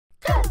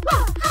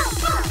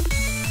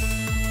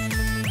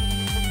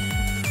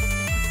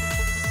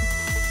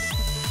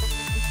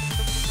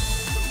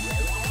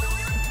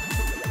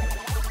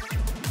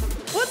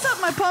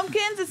my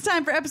pumpkins. It's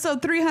time for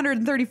episode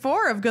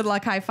 334 of Good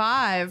Luck High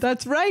Five.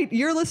 That's right.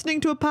 You're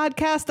listening to a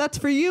podcast that's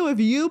for you if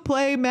you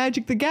play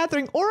Magic the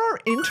Gathering or are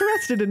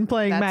interested in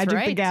playing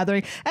Magic the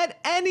Gathering at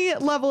any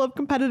level of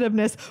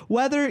competitiveness,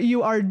 whether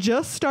you are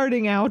just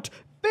starting out,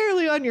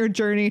 barely on your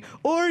journey,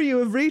 or you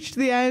have reached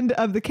the end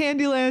of the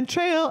Candyland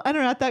Trail and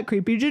are at that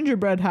creepy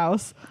gingerbread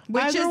house.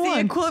 Which is the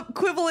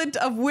equivalent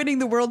of winning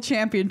the World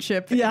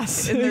Championship.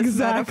 Yes,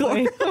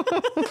 exactly.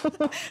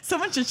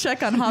 Someone should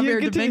check on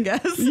Javier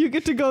Dominguez. You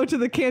get to go to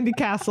the Candy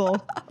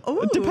Castle,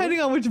 depending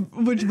on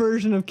which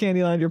version of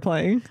Candyland you're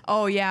playing.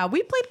 Oh, yeah.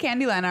 We played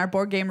Candyland on our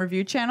board game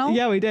review channel.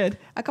 Yeah, we did.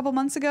 A couple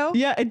months ago.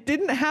 Yeah, it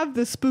didn't have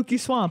the spooky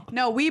swamp.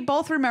 No, we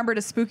both remembered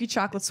a spooky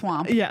chocolate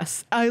swamp.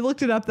 Yes, I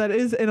looked it up. That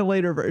is in a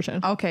later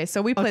version. Okay,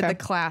 so we played the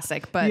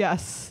classic, but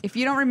if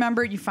you don't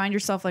remember it, you find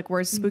yourself like,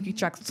 where's Spooky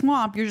Chocolate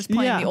Swamp? You're just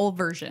playing the old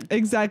version.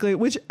 Exactly,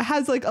 which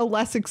has like a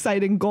less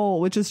exciting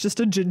goal, which is just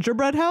a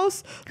gingerbread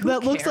house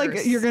that looks like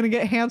you're going to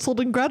get Hanseled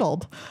and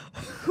Greteled.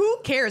 Who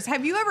cares?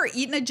 Have you ever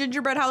eaten a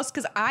gingerbread house?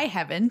 Because I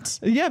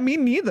haven't. Yeah, me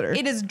neither.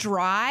 It is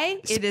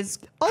dry. It is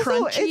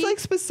also crunchy. It's like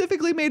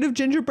specifically made of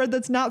gingerbread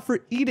that's not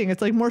for eating.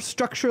 It's like more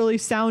structurally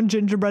sound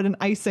gingerbread and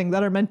icing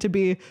that are meant to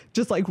be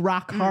just like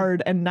rock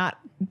hard and not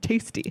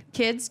tasty.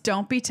 Kids,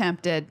 don't be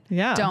tempted.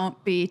 Yeah.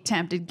 Don't be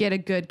tempted. Get a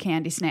good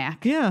candy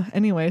snack. Yeah.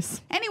 Anyways,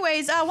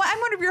 I'm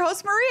one of your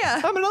hosts,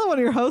 Maria. I'm another one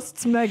of your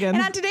hosts, Megan.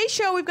 And on today's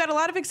show, we've got a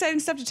lot of exciting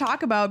stuff to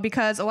talk about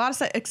because a lot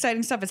of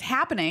exciting stuff is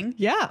happening.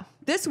 Yeah.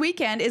 This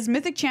weekend is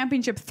Mythic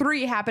Championship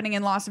 3 happening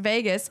in Las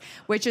Vegas,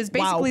 which is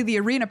basically the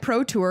Arena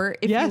Pro Tour,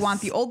 if you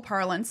want the old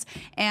parlance.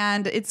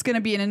 And it's going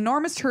to be an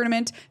enormous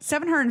tournament.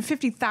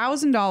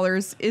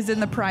 $750,000 is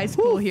in the prize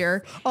pool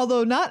here.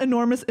 Although not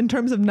enormous in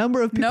terms of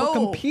number of people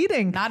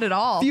competing. Not at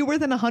all. Fewer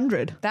than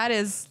 100. That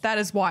is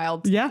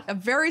wild. Yeah. A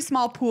very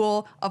small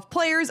pool of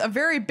players, a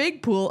very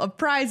big pool of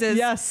prizes.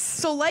 Yes.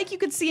 So like you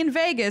could see in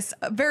Vegas,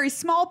 a very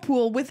small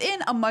pool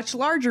within a much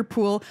larger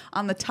pool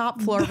on the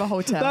top floor of a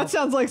hotel. That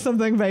sounds like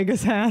something Vegas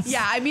has.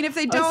 Yeah, I mean, if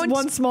they don't...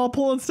 one small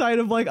pool inside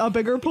of like a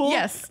bigger pool?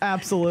 Yes.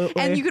 Absolutely.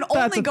 And you can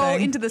only go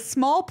into the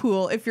small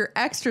pool if you're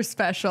extra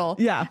special.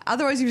 Yeah.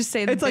 Otherwise, you just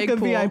stay in the big pool.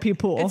 It's like a VIP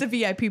pool. It's a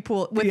VIP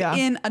pool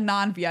within a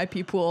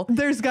non-VIP pool.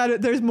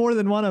 There's more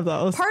than one of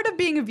those. Part of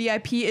being a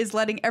VIP is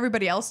letting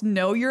everybody else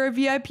know you're a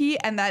VIP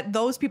and that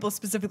those people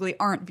specifically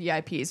aren't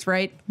VIPs,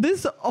 right?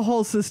 This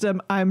whole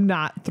system, I'm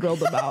not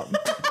thrilled about.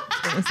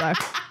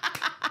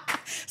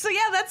 So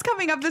yeah, that's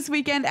coming up this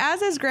weekend,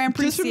 as is Grand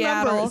Prix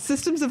Seattle. Remember,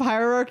 systems of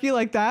hierarchy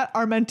like that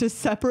are meant to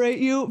separate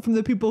you from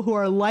the people who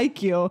are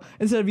like you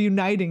instead of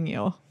uniting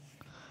you.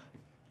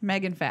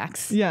 Meghan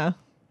Facts. Yeah.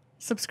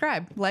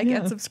 Subscribe,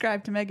 and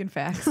subscribe to Meghan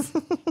Facts.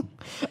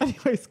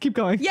 Anyways, keep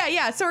going.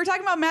 Yeah. So we're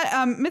talking about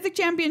Mythic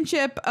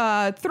Championship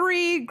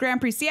 3. Grand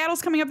Prix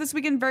Seattle's coming up this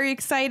weekend. Very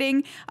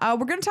exciting. We're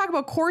going to talk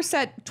about Core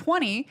Set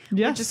 20,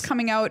 which is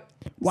coming out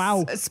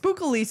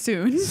spookily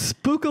soon.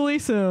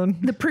 Spookily soon.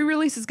 The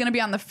pre-release is going to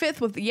be on the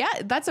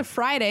 5th that's a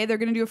Friday. They're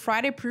going to do a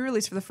Friday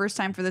pre-release for the first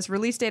time for this.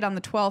 Release date on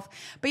the 12th.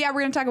 But yeah,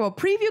 we're going to talk about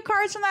preview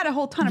cards from that. A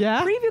whole ton of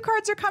preview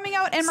cards are coming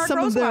out, and Mark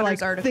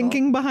Rosewater's article.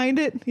 Thinking behind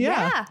it.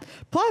 Yeah.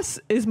 Plus,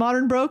 is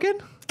Modern broken?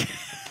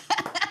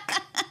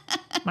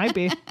 Might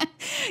be.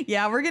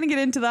 Yeah, we're going to get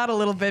into that a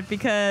little bit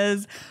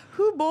because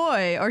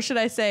or should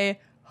I say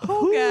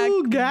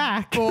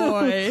Hogaak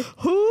boy.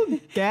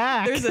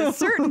 Hogaak. There's a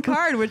certain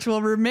card which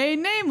will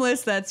remain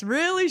nameless that's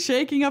really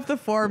shaking up the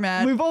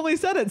format. We've only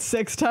said it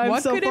 6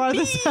 times so far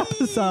this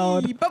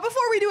episode. But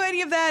before we do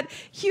any of that,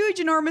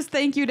 huge, enormous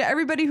thank you to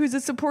everybody who's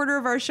a supporter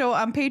of our show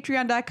on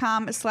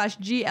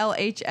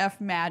patreon.com/GLHF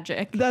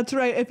Magic. That's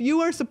right. If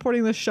you are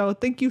supporting the show,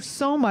 thank you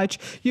so much.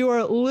 You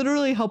are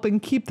literally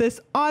helping keep this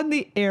on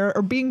the air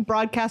or being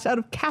broadcast out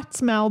of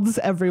cats' mouths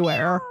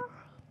everywhere.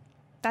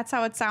 That's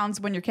how it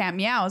sounds when your cat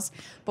meows.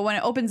 But when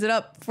it opens it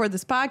up for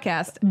this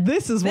podcast,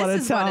 this is what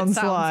it sounds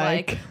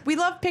like. We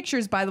love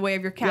pictures, by the way,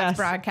 of your cats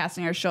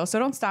broadcasting our show. So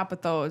don't stop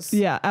with those.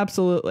 Yeah,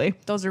 absolutely.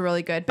 Those are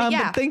really good. But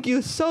but thank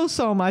you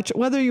so much.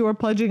 Whether you are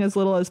pledging as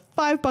little as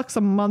 $5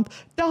 a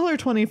month,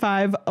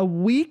 $1.25 a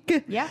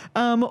week,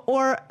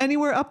 or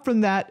anywhere up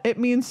from that, it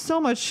means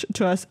so much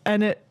to us.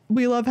 And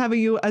we love having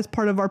you as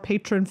part of our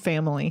patron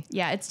family.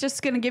 Yeah, it's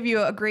just going to give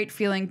you a great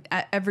feeling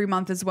every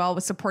month as well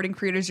with supporting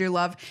creators you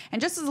love.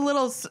 And just as a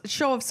little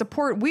show of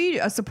support, we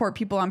support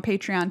people on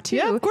Patreon too.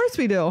 Yeah, of course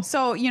we do.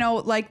 So,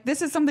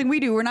 this is something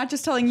we do. We're not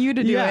just telling you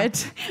to do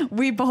it.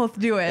 We both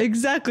do it.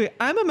 Exactly.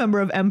 I'm a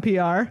member of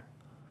NPR.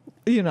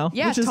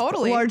 Which is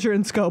larger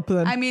in scope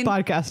than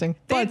podcasting.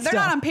 They're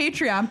not on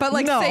Patreon, but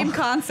same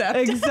concept.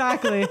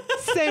 Exactly.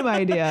 Same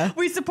idea.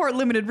 We support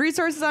Limited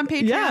Resources on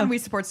Patreon. Yeah. We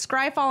support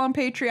Scryfall on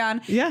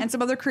Patreon and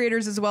some other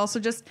creators as well. So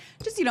just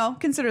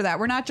consider that.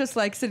 We're not just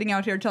sitting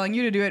out here telling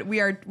you to do it. We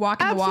are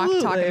walking the walk,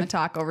 talking the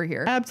talk over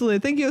here. Absolutely.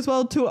 Thank you as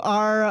well to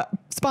our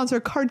sponsor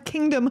Card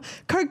Kingdom,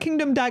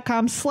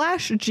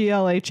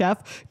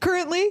 cardkingdom.com/GLHF.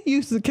 Currently,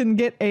 you can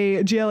get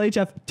a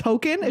GLHF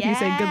token if you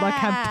say good luck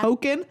have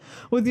token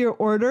with your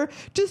order.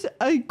 Just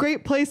a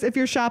great place if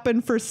you're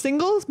shopping for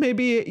singles.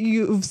 Maybe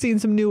you've seen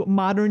some new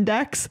modern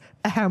decks.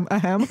 And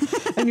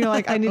you're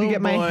like, I need to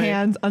get my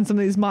hands on some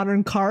of these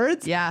modern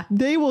cards. Yeah.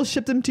 They will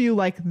ship them to you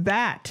like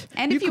that.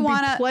 And if you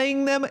want to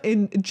playing them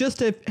in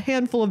just a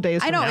handful of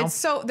days. I know,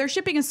 their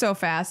shipping is so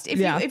fast.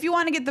 If you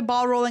want to get the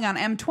ball rolling on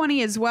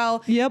M20 as well,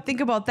 think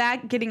about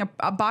that. Getting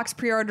a box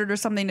pre-ordered or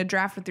something to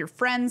draft with your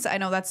friends. I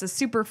know that's a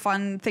super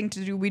fun thing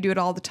to do. We do it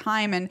all the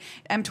time. And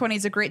M20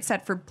 is a great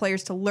set for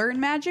players to learn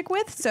Magic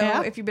with.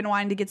 So if you've been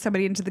wanting to get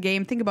somebody into the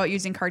game, think about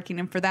using Card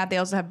Kingdom for that. They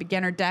also have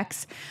beginner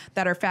decks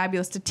that are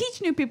fabulous to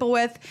teach new people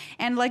with.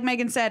 And like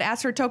Megan said,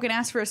 ask for a token,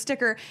 ask for a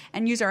sticker,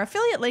 and use our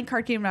affiliate link,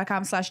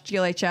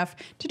 cardkingdom.com/GLHF,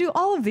 to do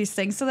all of these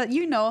things so that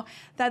you know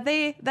that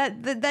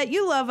that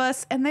you love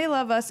us and they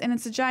love us, and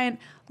it's a giant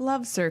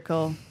love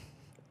circle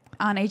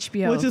on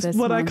HBO. Which is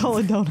what I call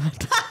a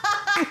donut.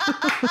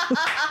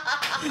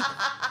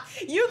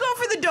 You go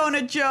for the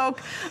donut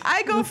joke.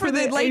 I go for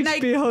the late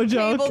night cable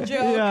joke.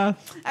 Yeah.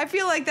 I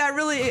feel like that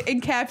really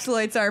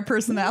encapsulates our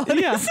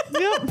personalities. Yeah.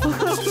 Yep.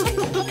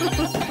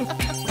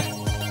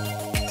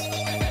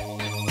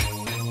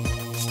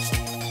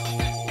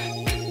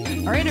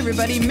 All right,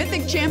 everybody.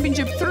 Mythic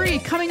Championship 3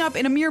 coming up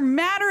in a mere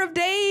matter of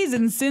days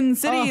in Sin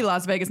City,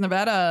 Las Vegas,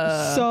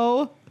 Nevada.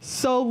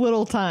 So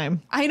little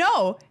time. I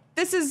know.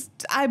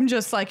 I'm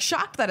just like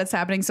shocked that it's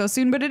happening so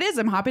soon, but it is.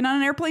 I'm hopping on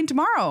an airplane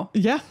tomorrow.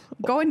 Yeah.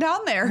 Going down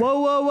there.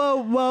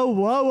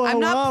 Whoa. I'm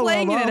not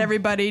playing in it,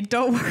 everybody.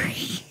 Don't worry.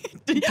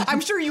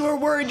 I'm sure you were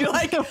worried. You're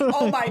like,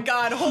 oh my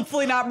God,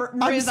 hopefully not.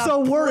 Maria's I'm so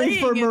worried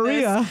for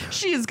Maria.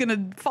 She is going to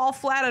fall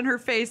flat on her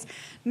face.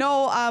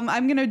 No,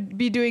 I'm going to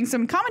be doing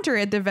some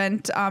commentary at the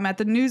event at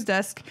the news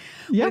desk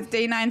with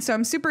Day 9. So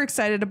I'm super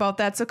excited about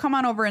that. So come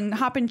on over and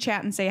hop in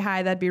chat and say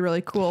hi. That'd be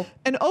really cool.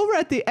 And over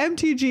at the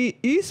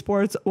MTG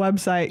esports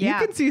website, you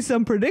can see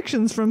some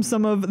predictions from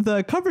some of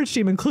the coverage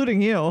team,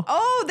 including you.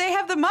 Oh, they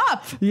have them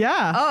up.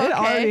 Yeah, oh, it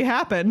already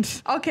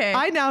happened. Okay.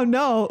 I now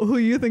know who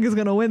you think is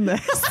going to win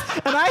this.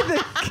 And I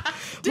think...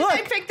 Did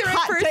I pick the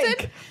right person?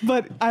 Take,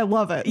 but I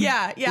love it.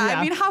 Yeah.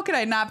 I mean, how could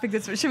I not pick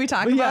this? Should we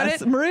talk about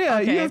it?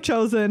 Maria, you have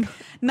chosen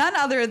none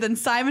other than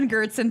Simon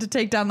Gertzen to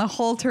take down the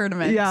whole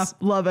tournament. Yeah,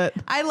 love it.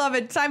 I love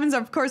it. Simon's,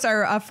 of course,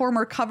 our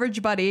former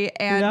coverage buddy,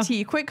 and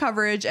he quit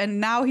coverage, and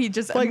now he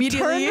just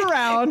immediately turned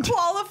around,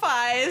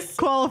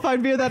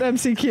 qualified via that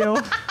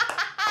MCQ.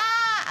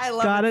 I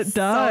love it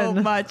so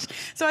much.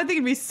 So I think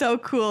it'd be so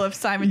cool if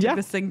Simon took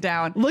this thing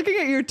down. Looking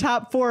at your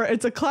top 4,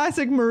 it's a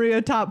classic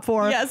Maria top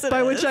 4. Yes,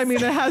 by which I mean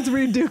it has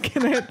Reed Duke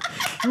in it.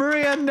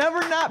 Maria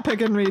never not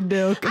picking Reed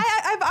Duke.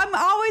 I'm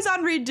always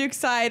on Reed Duke's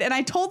side, and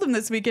I told him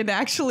this weekend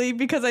actually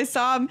because I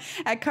saw him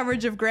at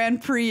coverage of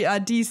Grand Prix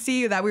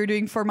DC that we were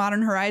doing for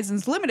Modern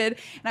Horizons Limited,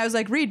 and I was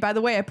like, Reed, by the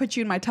way, I put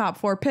you in my top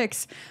 4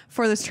 picks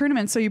for this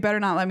tournament, so you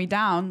better not let me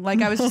down.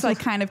 Like I was just like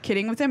kind of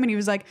kidding with him, and he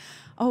was like,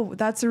 oh,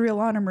 that's a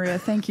real honor, Maria.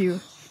 Thank you.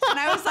 And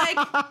I was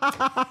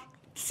like,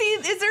 see,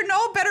 is there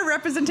no better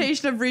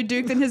representation of Reed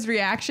Duke than his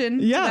reaction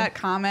to that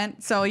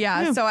comment? So,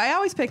 so I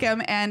always pick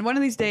him, and one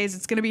of these days,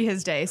 it's going to be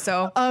his day.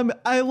 So,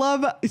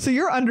 so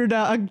your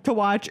underdog to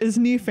watch is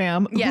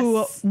Nefam,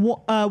 who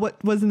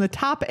was in the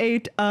top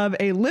 8 of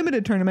a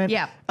limited tournament.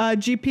 Yeah.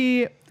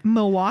 GP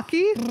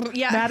Milwaukee?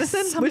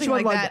 Madison? Which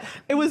one was it?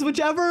 It was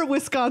whichever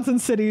Wisconsin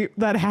city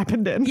that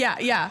happened in.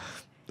 Yeah.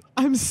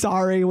 I'm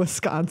sorry,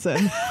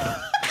 Wisconsin.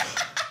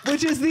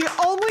 Which is the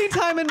only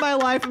time in my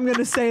life I'm going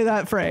to say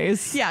that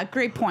phrase. Yeah,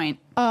 great point.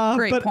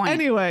 But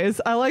anyways,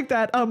 I like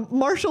that.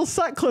 Marshall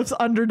Sutcliffe's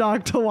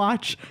underdog to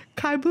watch,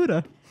 Kai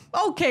Buddha.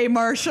 Okay,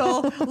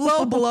 Marshall.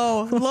 Low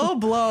blow.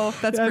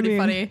 That's pretty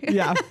funny.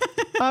 Yeah.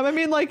 I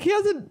mean, like he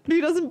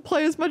doesn't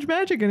play as much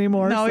Magic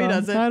anymore. No, he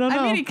doesn't. I don't know.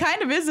 I mean, he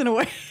kind of is in a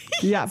way.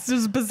 Yeah. It's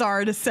just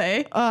bizarre to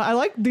say. I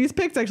like these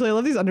picks, actually. I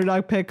love these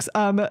underdog picks.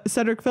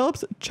 Cedric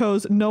Phillips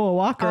chose Noah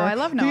Walker. Oh, I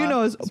love Noah. Who you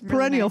know is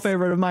perennial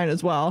favorite of mine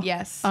as well.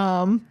 Yes.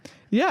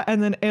 Yeah,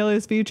 and then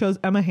Alias V chose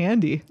Emma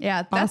Handy.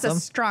 Yeah, that's a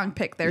strong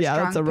pick there. Yeah,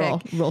 that's a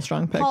real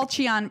strong pick. Paul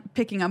Cheon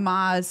picking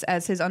Amaz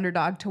as his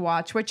underdog to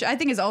watch, which I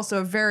think is also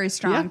a very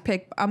strong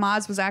pick.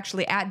 Amaz was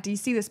actually at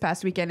DC this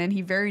past weekend, and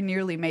he very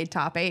nearly made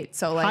top 8.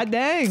 So, like, hot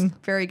dang.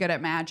 Very good at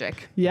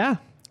Magic. Yeah.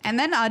 And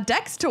then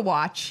decks to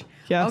watch.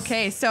 Yes.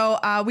 Okay, so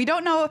we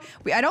don't know.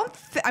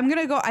 I'm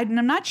gonna go.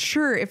 I'm not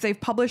sure if they've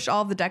published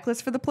all of the deck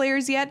lists for the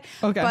players yet.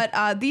 Okay.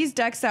 But these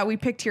decks that we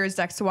picked here as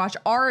decks to watch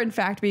are in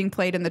fact being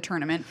played in the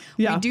tournament.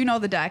 Yeah. We do know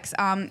the decks.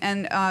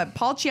 And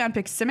Paul Cheon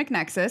picked Simic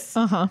Nexus.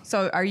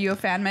 So are you a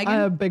fan, Megan?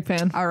 I'm a big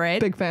fan. All right.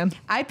 Big fan.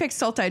 I picked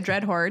Sultai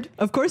Dreadhorde.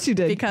 Of course you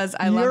did. Because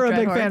I love Dreadhorde. You're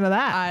a big fan of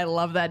that. I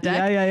love that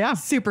deck. Yeah.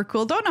 Super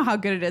cool. Don't know how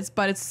good it is,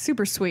 but it's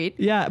super sweet.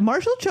 Yeah.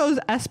 Marshall chose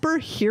Esper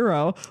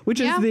Hero, which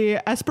is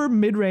the Esper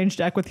mid-range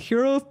deck with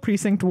Hero of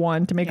Precinct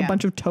 1 to make a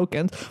bunch of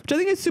tokens, which I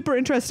think is super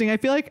interesting. I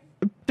feel like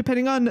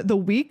depending on the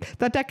week,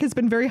 that deck has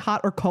been very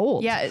hot or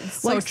cold. Yeah,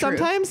 it's like so true.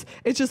 Sometimes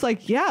it's just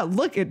like, yeah,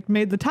 look, it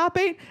made the top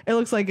 8. It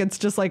looks like it's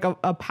just like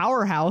a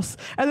powerhouse.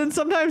 And then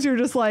sometimes you're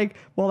just like,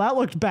 well, that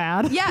looked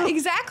bad. Yeah,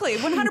 exactly.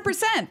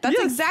 100%.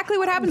 That's exactly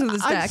what happens with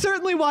this deck. I've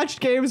certainly watched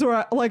games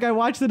where I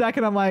watch the deck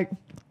and I'm like,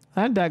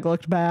 that deck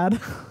looked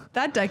bad.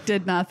 That deck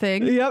did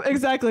nothing. Yep,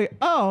 exactly.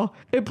 Oh,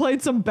 it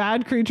played some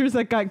bad creatures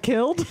that got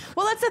killed.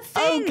 Well, that's the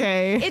thing.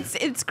 Okay.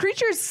 It's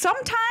creatures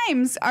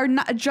sometimes are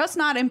not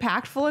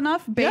impactful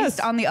enough based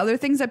on the other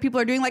things that people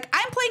are doing. Like,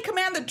 I'm playing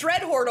Command the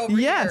Dreadhorde over here.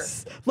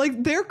 Yes.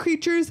 Like, their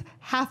creatures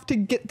have to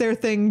get their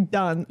thing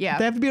done. Yeah.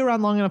 They have to be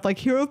around long enough. Like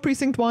Hero of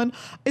Precinct 1,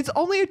 it's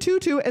only a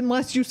 2/2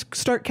 unless you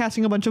start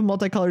casting a bunch of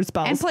multicolored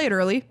spells. And play it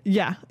early.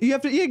 Yeah. You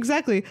have to,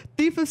 exactly.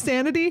 Thief of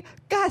Sanity,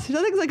 gosh,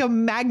 that thing's like a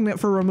magnet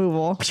for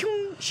removal.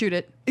 Shoot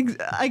it.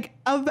 Like,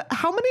 out of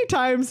how many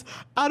times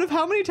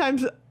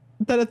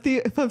that a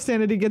Thief of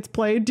Sanity gets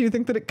played, do you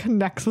think that it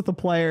connects with the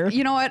player?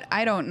 You know what?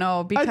 I don't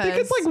know, because I think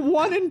it's like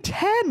 1 in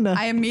 10.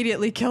 I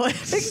immediately kill it.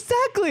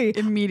 Exactly.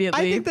 Immediately.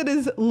 I think that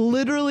is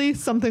literally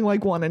something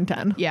like 1 in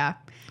 10. Yeah.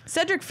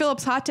 Cedric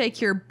Phillips' hot take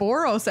here,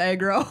 Boros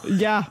aggro.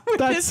 Yeah.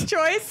 With his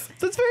choice.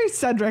 That's very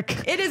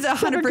Cedric. It is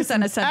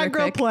 100% a Cedric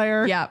aggro pick.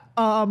 player. Yeah.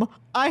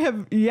 I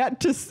have yet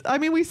to. I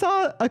mean, we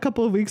saw a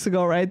couple of weeks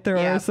ago, right? There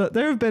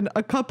have been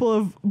a couple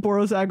of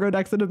Boros aggro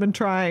decks that have been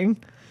trying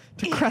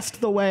to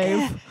crest the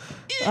wave,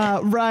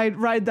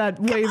 ride that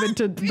wave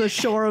into the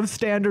shore of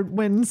Standard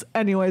wins.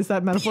 Anyways,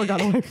 that metaphor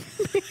got away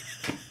from me.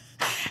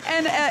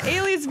 And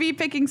Alias V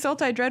picking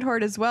Sultai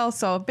Dreadhorde as well.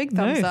 So big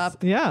thumbs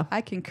up. Yeah,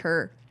 I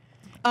concur.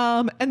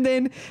 And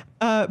then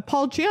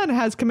Paul Cheon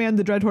has Command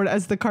the Dreadhorde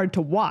as the card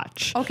to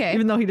watch. Okay.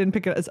 Even though he didn't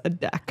pick it as a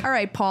deck. All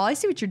right, Paul, I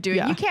see what you're doing.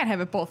 Yeah. You can't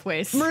have it both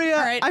ways. Maria,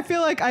 all right. I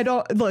feel like I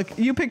don't. Look,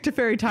 you picked a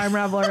Fairy Time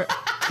Raveler.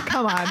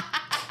 Come on.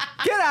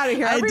 Get out of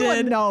here.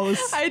 Everyone knows.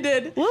 I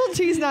did. Little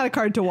T's not a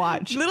card to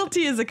watch. Little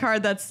T is a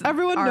card that's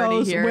everyone already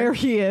knows here. Where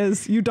he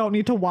is. You don't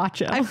need to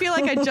watch him. I feel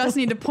like I just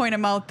need to point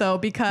him out, though,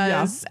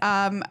 because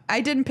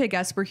I didn't pick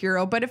Esper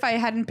Hero, but if I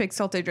hadn't picked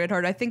Sultai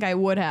Dreadhorde, I think I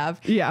would have.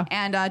 Yeah.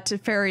 And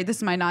Teferi, this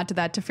is my nod to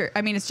that. Teferi,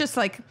 I mean, it's just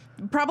like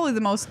probably the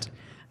most,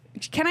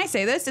 can I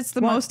say this? It's the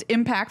most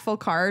impactful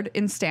card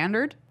in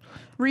Standard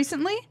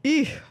recently.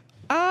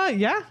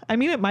 Yeah. I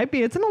mean, it might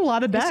be. It's in a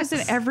lot of decks. It's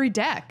just in every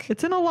deck.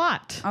 It's in a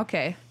lot.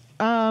 Okay.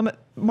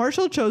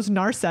 Marshall chose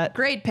Narset.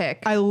 Great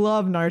pick. I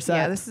love Narset.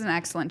 Yeah, this is an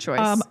excellent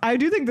choice. I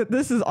do think that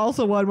this is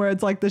also one where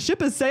it's like the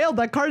ship has sailed.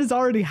 That card is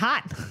already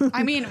hot.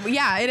 I mean,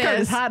 yeah, it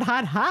is. is. Hot.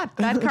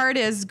 That card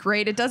is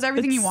great. It does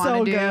everything you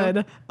want to do.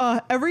 So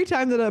good. Every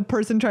time that a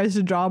person tries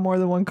to draw more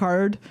than one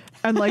card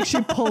and like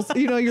she pulls,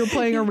 you're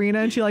playing Arena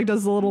and she like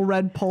does the little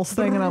red pulse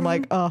thing and I'm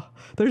like, oh,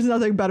 there's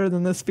nothing better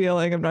than this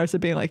feeling of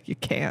Narset being like, you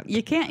can't.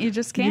 You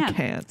just can't. You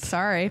can't.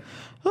 Sorry.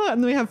 Oh,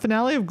 and then we have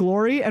Finale of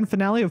Glory and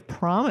Finale of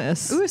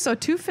Promise. Ooh, so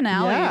 2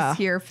 finales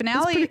here.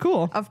 Finale pretty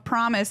cool. of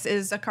Promise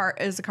is a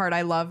card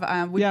I love.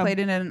 We played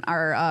it in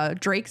our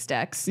Drake's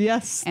decks.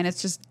 Yes. And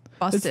it's just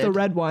busted. It's the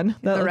red one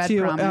that the lets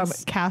red you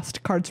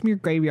cast cards from your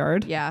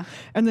graveyard. Yeah.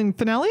 And then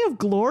Finale of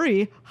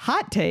Glory,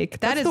 hot take.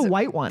 That's the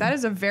white one. That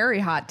is a very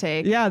hot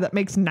take. Yeah, that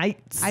makes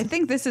knights. I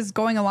think this is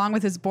going along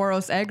with his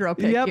Boros aggro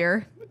pick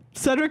here.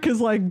 Cedric is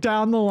like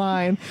down the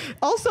line.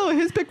 Also,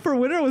 his pick for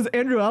winner was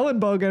Andrew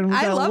Ellenbogen, which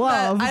I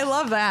love. That. I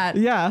love that.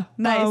 Yeah.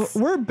 Nice.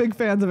 We're big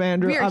fans of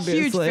Andrew, we are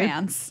obviously. Huge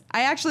fans.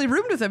 I actually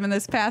roomed with him in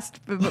this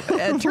past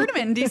tournament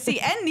in DC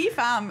and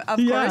NIFAM, of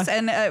course,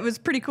 and it was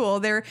pretty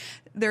cool. They're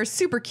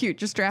super cute,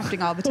 just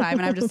drafting all the time,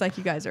 and I'm just like,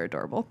 you guys are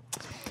adorable.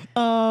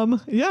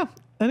 Yeah.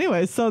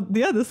 Anyway, so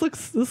yeah, this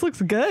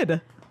looks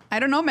good. I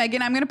don't know,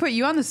 Megan. I'm going to put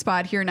you on the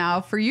spot here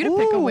now for you to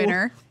pick a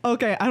winner.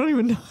 Okay, I don't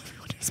even know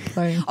everyone who's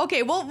playing.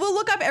 Okay, we'll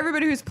look up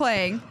everybody who's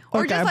playing,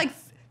 or just like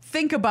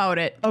think about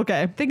it.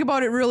 Okay, think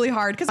about it really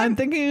hard because I'm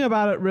thinking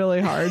about it really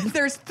hard.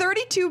 There's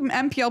 32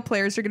 MPL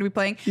players who are going to be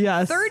playing.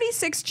 Yes,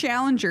 36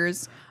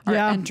 challengers are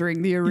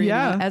entering the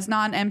arena as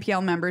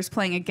non-MPL members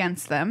playing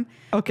against them.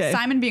 Okay,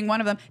 Simon being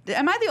one of them.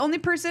 Am I the only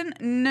person?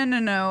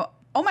 No.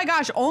 Oh my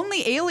gosh,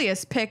 only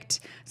Alias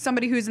picked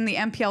somebody who's in the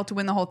MPL to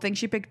win the whole thing.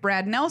 She picked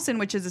Brad Nelson,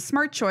 which is a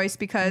smart choice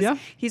because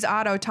he's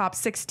auto top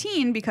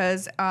 16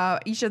 because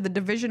each of the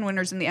division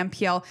winners in the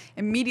MPL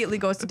immediately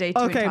goes to day 2.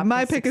 Okay,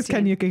 my pick is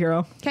Ken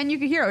Yukihiro. Ken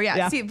Yukihiro,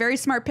 yeah. See, very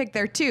smart pick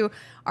there too.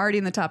 Already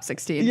in the top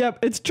 16.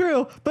 Yep, it's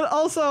true. But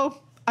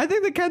also, I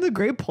think that Ken's a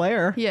great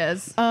player. He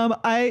is.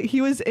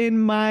 He was in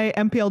my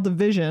MPL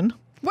division.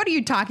 What are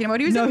you talking about?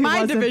 He was in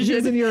my division. He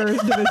was in your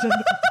division.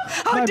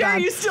 How dare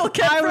you steal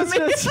Ken from me?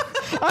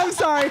 I'm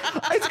sorry.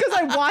 It's because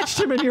I watched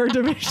him in your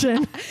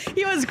division.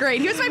 He was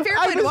great. He was my favorite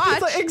player to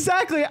watch.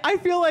 Exactly. I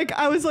feel like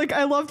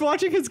I loved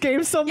watching his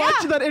game so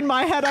much that in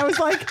my head I was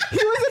like, he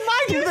was in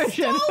my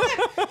division.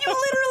 You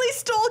literally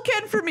stole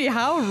Ken from me.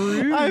 How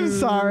rude. I'm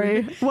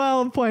sorry.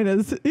 Well, point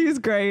is, he's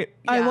great.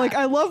 Yeah.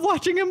 I love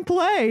watching him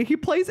play. He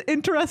plays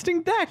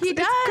interesting decks. He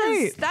does.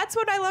 Great. That's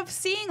what I love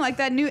seeing, like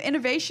that new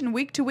innovation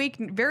week to week,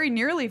 very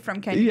nearly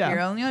from Ken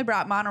Yukiro. He only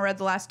brought mono red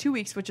the last 2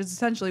 weeks, which is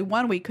essentially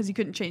 1 week because he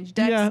couldn't change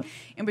decks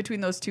in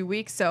between those 2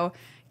 weeks. So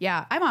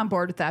yeah, I'm on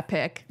board with that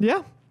pick.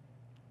 Yeah.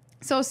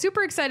 So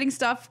super exciting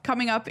stuff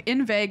coming up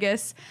in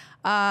Vegas.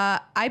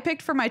 I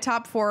picked for my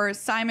top 4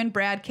 Simon,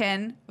 Brad,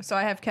 Ken. So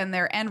I have Ken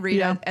there and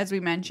Rita, as we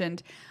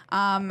mentioned.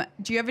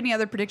 Do you have any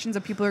other predictions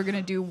of people who are going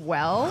to do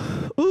well?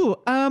 Ooh,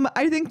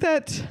 I think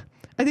that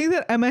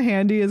Emma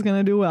Handy is going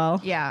to do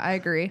well. Yeah, I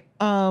agree.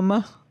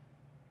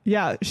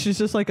 Yeah, she's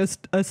just like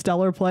a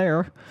stellar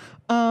player.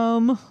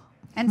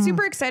 And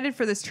super excited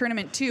for this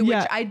tournament too,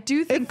 which I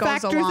do think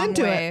goes a long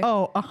way.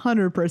 Oh,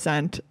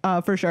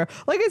 100%, for sure.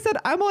 Like I said,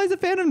 I'm always a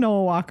fan of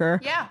Noah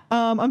Walker. Yeah.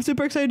 I'm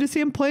super excited to see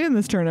him play in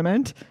this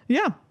tournament.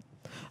 Yeah.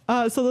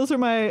 So those are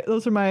my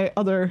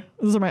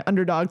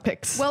underdog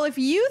picks. Well, if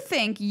you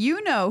think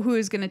you know who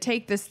is going to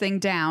take this thing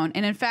down,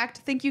 and in fact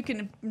think you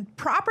can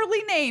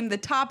properly name the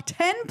top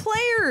 10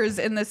 players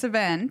in this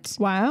event,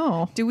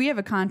 wow, do we have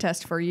a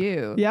contest for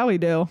you? Yeah, we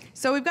do.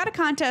 So we've got a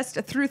contest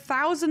through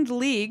 1,000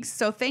 Leagues.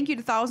 So thank you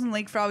to 1,000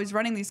 League for always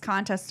running these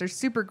contests. They're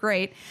super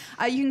great.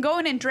 You can go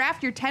in and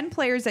draft your 10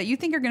 players that you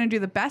think are going to do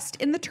the best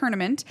in the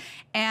tournament,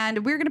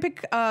 and we're going to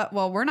pick.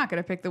 Well, we're not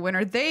going to pick the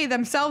winner. They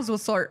themselves will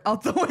sort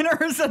out the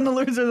winners and the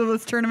losers of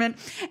this tournament,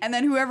 and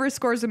then whoever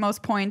scores the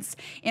most points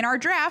in our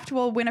draft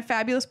will win a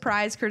fabulous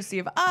prize courtesy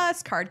of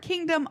us, Card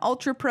Kingdom,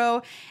 Ultra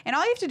Pro. And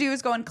all you have to do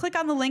is go and click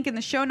on the link in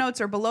the show notes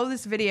or below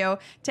this video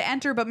to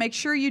enter, but make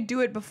sure you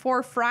do it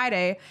before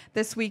Friday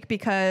this week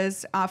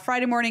because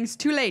Friday morning's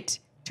too late.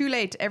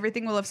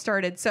 Everything will have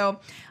started. So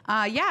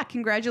yeah,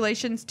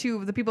 congratulations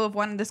to the people who have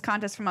won this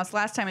contest from us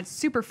last time. It's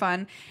super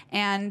fun.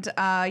 And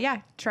yeah,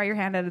 try your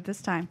hand at it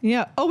this time.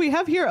 Yeah. Oh, we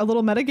have here a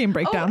little metagame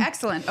breakdown. Oh,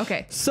 excellent.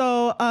 Okay.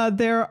 So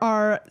there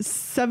are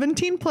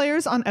 17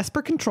 players on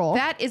Esper Control.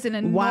 That is an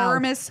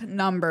enormous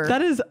number.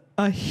 That is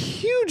a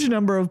huge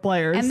number of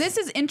players. And this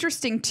is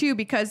interesting too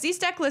because these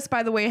deck lists,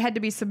 by the way, had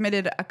to be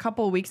submitted a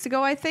couple weeks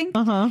ago, I think.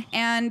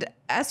 And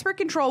Esper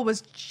Control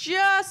was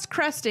just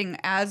cresting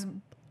as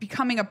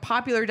becoming a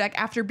popular deck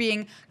after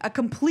being a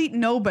complete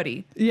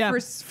nobody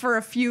for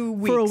a few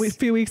weeks. For a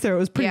few weeks there, it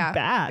was pretty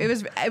bad. It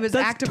was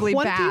actively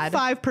bad.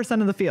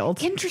 25% of the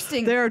field.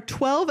 Interesting. There are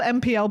 12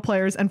 MPL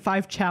players and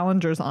 5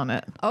 challengers on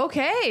it.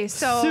 Okay,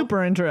 so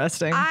super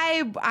interesting.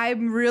 I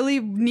really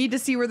need to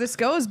see where this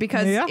goes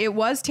because it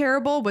was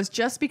terrible, was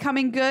just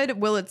becoming good.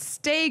 Will it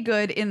stay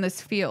good in this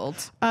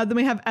field? Then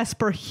we have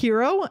Esper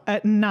Hero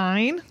at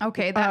 9.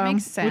 Okay, that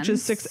makes sense. Which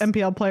is 6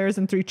 MPL players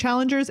and 3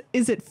 challengers.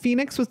 Is it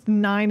Phoenix with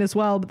 9 as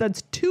well? But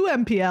that's 2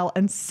 MPL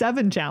and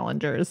 7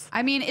 challengers.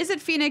 I mean, Is It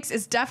Phoenix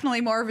is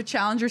definitely more of a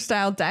challenger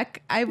style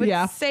deck, I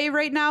would say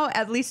right now,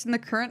 at least in the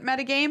current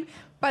metagame.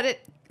 But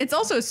it's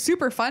also a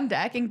super fun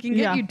deck and can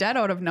get you dead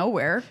out of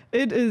nowhere.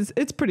 It is.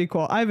 It's pretty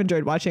cool. I've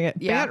enjoyed watching it.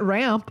 Yeah. Bant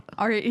Ramp.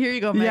 All right, here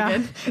you go,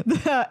 Megan.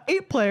 The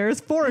 8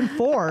 players, 4 and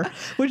 4,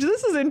 which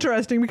this is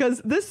interesting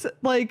because this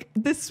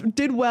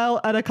did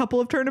well at a couple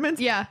of tournaments.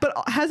 Yeah. But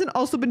hasn't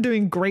also been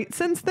doing great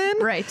since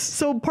then. Right.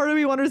 So part of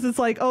me wonders, it's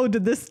like, oh,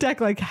 did this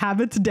deck like have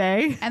its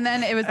day? And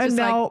then it was just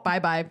now,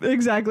 like, bye-bye.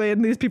 Exactly.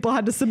 And these people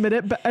had to submit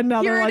it. And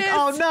now they're like,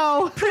 oh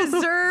no.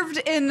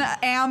 Preserved in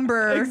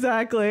amber.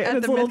 Exactly. And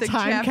it's a little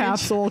time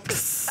capsule.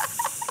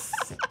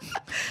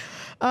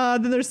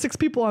 Then there's 6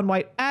 people on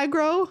white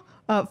aggro,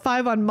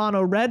 5 on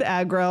mono red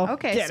aggro.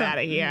 Okay, get out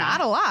of here. Not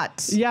a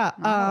lot. Yeah.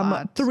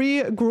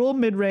 3 Gruul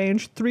mid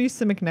range, 3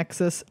 Simic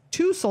Nexus,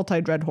 2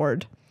 Sultai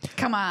Dreadhorde.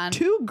 Come on.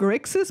 2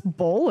 Grixis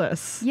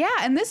Bolus. Yeah,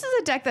 and this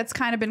is a deck that's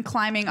kind of been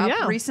climbing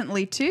up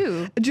recently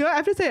too. Do you know, I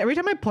have to say, every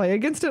time I play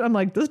against it, I'm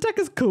like, this deck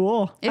is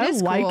cool. I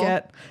like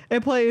it.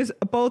 It plays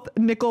both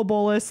Nicol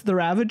Bolas the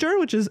Ravager,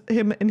 which is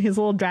him in his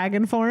little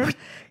dragon form.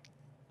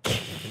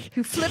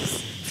 Who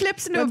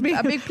flips into a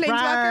big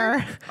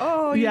planeswalker.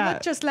 Oh, you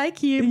look just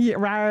like him.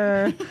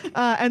 Yeah,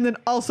 and then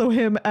also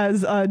him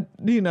as a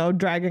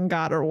dragon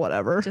god or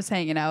whatever. Just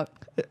hanging out.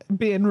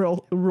 Being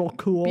real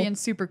cool. Being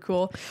super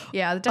cool.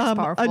 Yeah, the deck's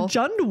powerful. A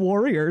Jund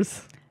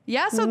Warriors.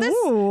 Yeah, so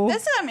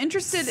this I'm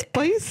interested.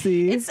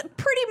 Spicy. It's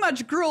pretty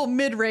much Gruul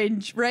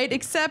mid-range, right?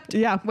 Except,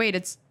 wait,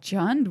 it's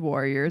Jund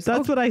Warriors.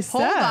 That's what I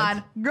said.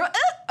 Hold on.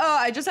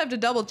 I just have to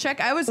double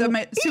check. I was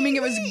assuming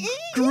it was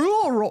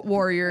Gruul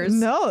Warriors.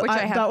 No, which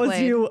I have that was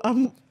played. you.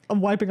 I'm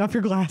wiping off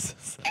your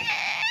glasses.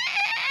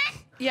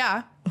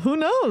 Yeah. Who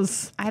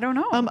knows? I don't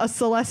know. A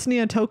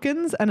Celestia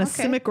tokens and a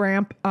Simic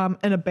ramp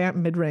and a Bant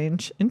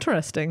mid-range.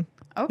 Interesting.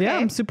 Okay. Yeah,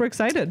 I'm super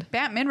excited.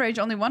 Bant mid-range,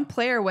 only 1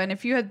 player when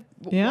if you had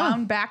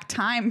wound back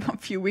time a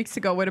few weeks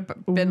ago would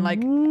have been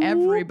like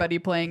everybody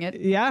playing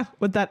it. Yeah,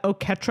 with that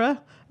Oketra,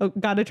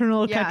 God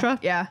Eternal Oketra.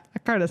 Yeah.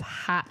 That card is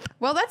hot.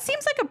 Well, that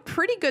seems like a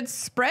pretty good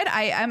spread.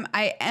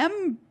 I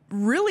am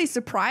really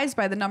surprised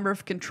by the number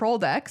of control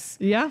decks.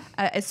 Yeah.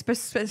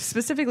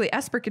 Specifically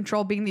Esper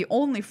Control being the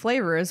only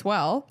flavor as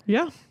well.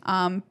 Yeah.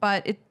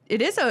 But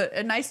it is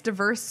a nice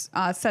diverse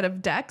set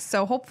of decks.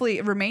 So hopefully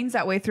it remains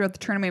that way throughout the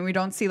tournament. We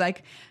don't see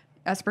like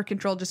Esper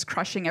Control just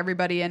crushing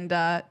everybody and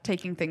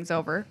taking things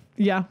over.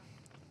 Yeah.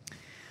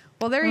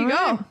 Well, there you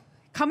go.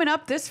 Coming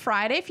up this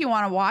Friday, if you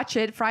want to watch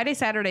it, Friday,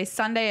 Saturday,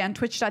 Sunday on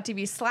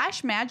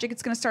twitch.tv/magic.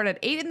 It's going to start at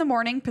 8 in the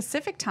morning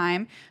Pacific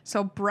time.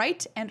 So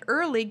bright and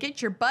early.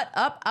 Get your butt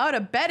up out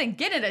of bed and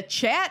get in a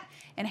chat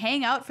and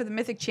hang out for the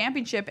Mythic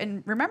Championship.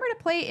 And remember to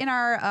play in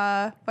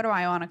our, what do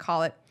I want to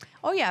call it?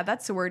 Oh, yeah,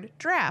 that's the word,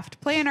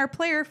 draft. Play in our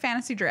player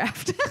fantasy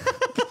draft.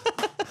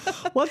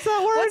 What's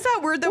that word? What's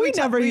that word that we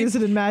never use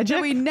it in Magic?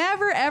 That we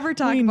never, ever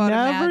talk about in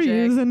Magic. We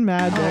never use in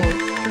Magic.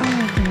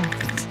 Oh.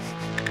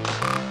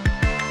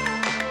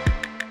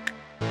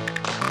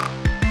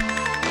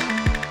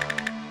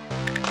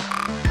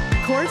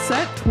 Core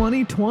Set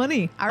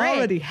 2020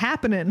 already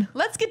happening.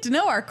 Let's get to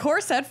know our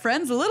Core Set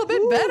friends a little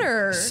bit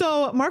better.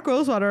 So Mark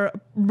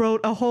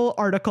wrote a whole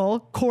article,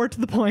 core to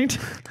the point.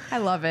 I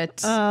love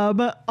it.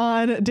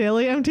 On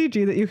Daily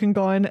MTG that you can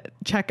go and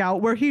check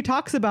out, where he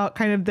talks about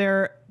kind of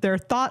their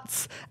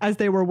thoughts as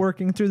they were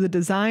working through the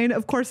design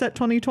of Core Set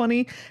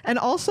 2020 and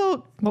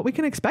also what we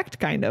can expect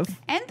kind of.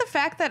 And the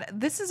fact that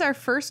this is our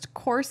first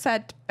Core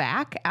Set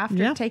back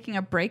after taking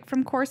a break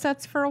from Core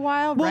Sets for a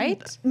while,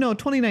 right? No,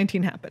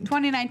 2019 happened.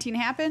 2019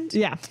 happened?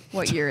 Yeah.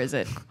 What year is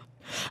it?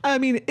 I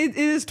mean, it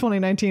is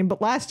 2019,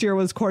 but last year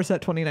was Core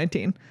Set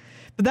 2019.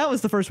 But that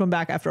was the first one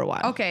back after a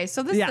while. Okay,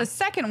 so this is the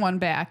second one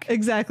back.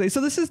 Exactly.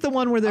 So this is the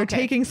one where they're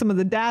taking some of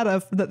the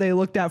data that they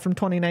looked at from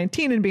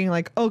 2019 and being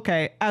like,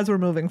 okay, as we're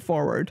moving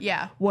forward,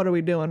 what are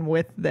we doing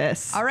with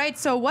this? All right,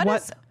 so what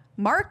does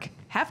Mark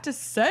have to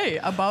say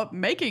about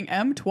making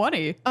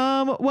M20?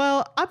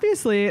 Well,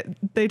 obviously,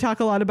 they talk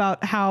a lot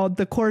about how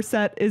the Core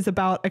Set is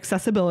about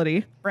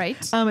accessibility.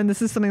 Right. And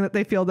this is something that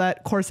they feel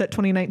that Core Set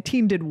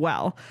 2019 did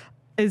well,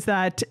 is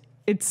that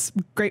it's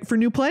great for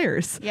new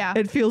players. Yeah.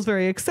 It feels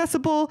very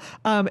accessible.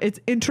 It's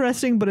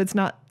interesting, but it's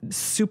not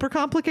super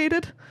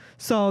complicated.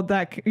 So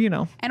that,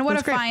 And what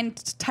a fine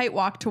tight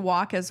walk to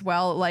walk as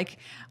well. Like,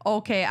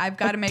 okay, I've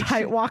got to make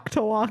tight walk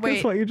to walk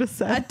is what you just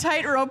said. A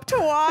tightrope to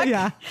walk.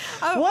 Yeah.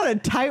 What a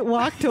tight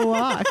walk to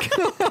walk.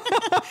 You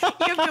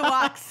have to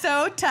walk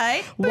so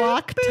tight.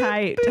 Walk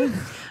tight.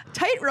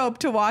 Tightrope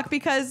to walk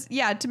because,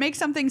 to make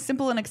something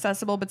simple and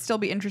accessible but still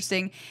be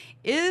interesting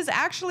is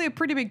actually a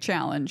pretty big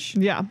challenge.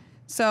 Yeah.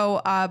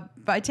 So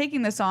by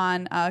taking this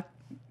on,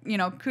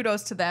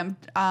 kudos to them.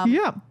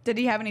 Did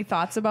he have any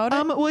thoughts about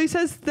it? Well, he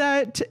says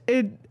that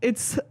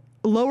it's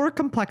lower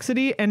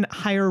complexity and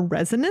higher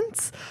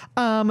resonance.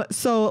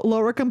 So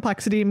lower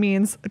complexity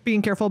means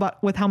being careful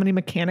with how many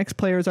mechanics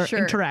players are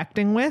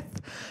interacting with.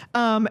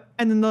 And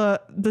then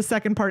the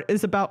second part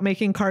is about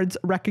making cards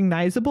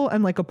recognizable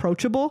and like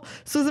approachable.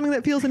 So something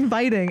that feels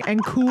inviting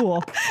and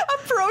cool.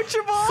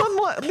 Approachable.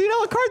 Somewhat,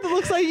 a card that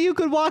looks like you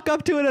could walk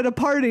up to it at a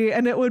party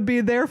and it would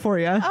be there for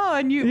you. Oh,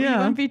 and you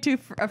wouldn't be too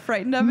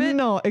frightened of it?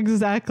 No,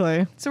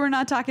 exactly. So we're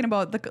not talking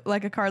about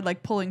like a card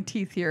like pulling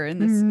teeth here in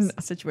this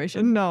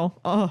situation. No.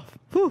 Oh.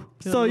 Whew.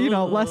 So,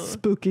 less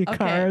spooky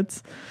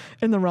cards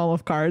in the realm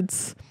of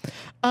cards.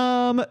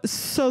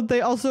 So they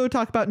also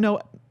talk about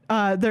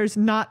there's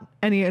not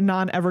any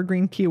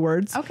non-evergreen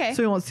keywords. Okay.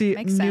 So you won't see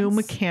new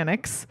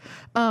mechanics.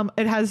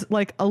 It has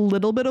like a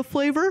little bit of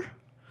flavor,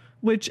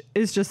 which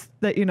is just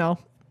that,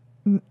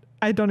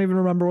 I don't even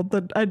remember what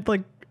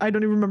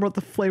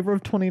the flavor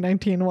of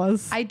 2019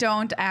 was. I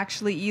don't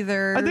actually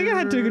either. I think it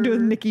had to do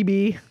with Nikki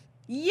B.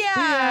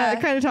 Yeah. It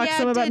kind of talks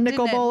some about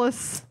Nicol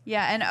Bolas.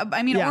 Yeah,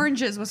 and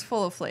oranges was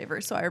full of flavor,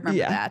 so I remember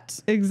that.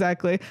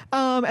 Exactly.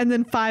 And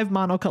then 5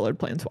 monocolored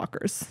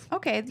planeswalkers.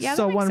 Okay, yeah,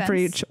 so that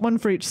makes sense. one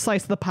for each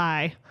slice of the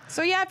pie.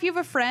 So yeah, if you have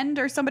a friend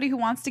or somebody who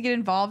wants to get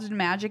involved in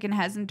Magic and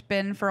hasn't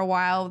been for a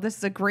while, this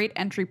is a great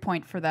entry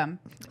point for them.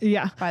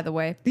 Yeah. By the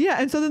way.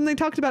 Yeah, and so then they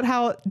talked about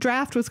how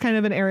draft was kind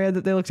of an area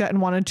that they looked at and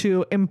wanted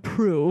to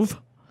improve.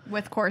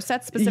 With Core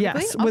Set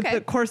specifically? Yes, with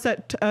the Core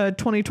Set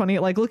 2020,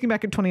 like looking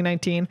back at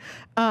 2019,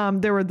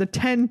 there were the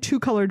 10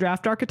 2-color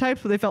draft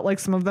archetypes, but they felt like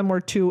some of them were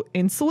too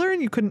insular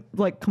and you couldn't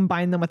like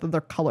combine them with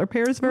other color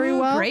pairs very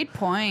well. Great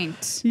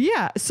point.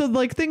 Yeah, so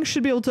like things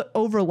should be able to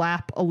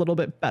overlap a little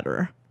bit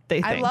better.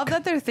 I love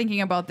that they're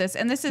thinking about this.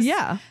 And this is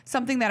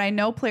something that I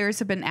know players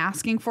have been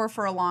asking for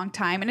a long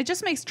time. And it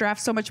just makes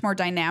draft so much more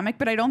dynamic,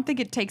 but I don't think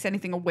it takes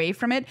anything away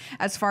from it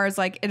as far as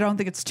like, I don't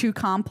think it's too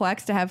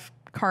complex to have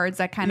cards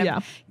that kind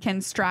of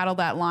can straddle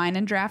that line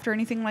in draft or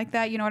anything like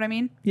that. You know what I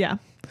mean? Yeah.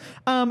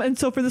 And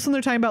so for this one,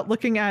 they're talking about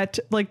looking at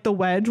like the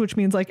wedge, which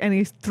means like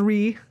any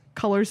 3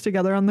 colors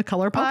together on the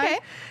color pie.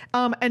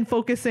 Okay. And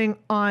focusing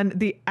on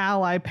the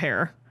ally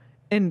pair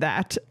in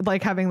that,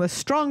 like having the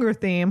stronger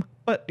theme,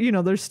 but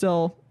there's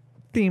still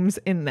themes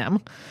in them.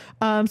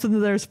 So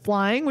there's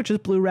flying, which is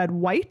blue, red,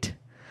 white.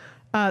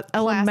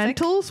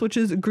 Elementals, which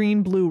is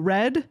green, blue,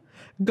 red.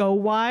 Go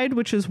wide,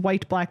 which is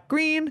white, black,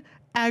 green.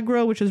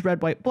 aggro, which is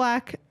red, white,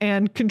 black,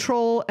 and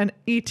control and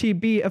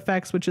ETB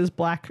effects, which is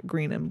black,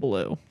 green, and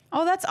blue.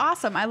 Oh, that's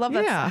awesome. I love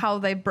that's how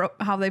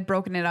they've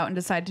broken it out and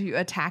decided to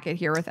attack it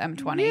here with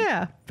M20.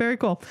 Yeah, very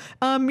cool.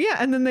 Yeah,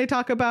 and then they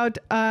talk about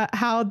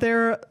how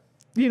they're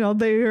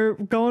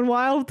going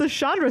wild with the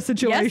Chandra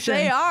situation. Yes,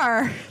 they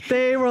are.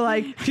 They were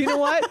like, do you know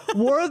what?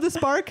 War of the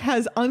Spark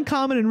has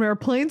uncommon and rare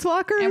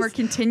planeswalkers. And we're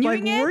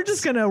continuing it. We're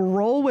just going to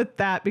roll with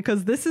that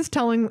because this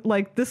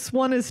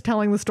one is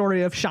telling the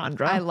story of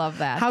Chandra. I love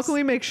that. How can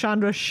we make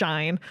Chandra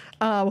shine?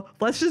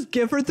 Let's just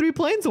give her 3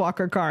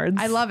 planeswalker cards.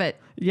 I love it.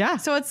 Yeah.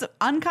 So it's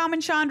uncommon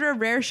Chandra,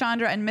 rare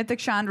Chandra, and mythic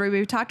Chandra.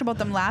 We talked about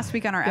them last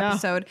week on our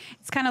episode.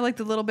 It's kind of like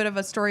the little bit of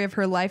a story of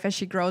her life as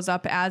she grows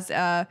up as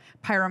a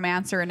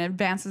pyromancer and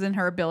advances in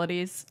her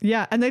abilities.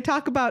 Yeah, and they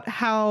talk about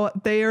how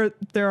there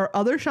are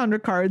other Chandra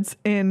cards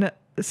in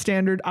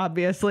standard,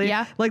 obviously.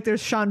 Yeah. Like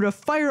there's Chandra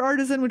Fire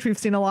Artisan, which we've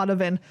seen a lot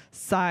of in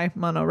Psy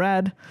Mono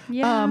Red.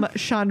 Yeah.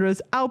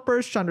 Chandra's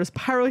Outburst, Chandra's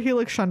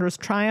Pyrohelix, Chandra's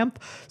Triumph.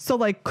 So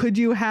like, could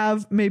you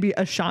have maybe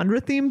a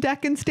Chandra themed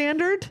deck in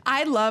standard?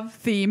 I love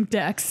themed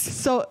decks.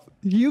 So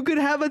you could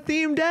have a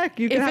theme deck.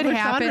 You could have a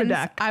Chandra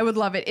deck. I would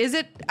love it.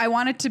 I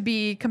want it to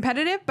be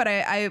competitive, but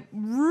I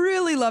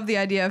really love the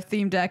idea of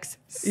theme decks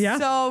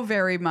so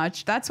very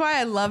much. That's why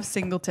I love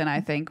Singleton, I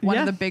think. One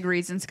of the big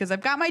reasons, because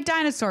I've got my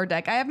dinosaur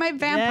deck. I have my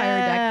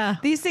vampire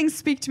deck. These things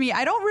speak to me.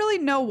 I don't really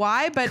know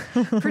why, but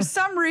for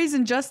some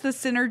reason, just the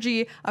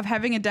synergy of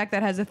having a deck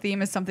that has a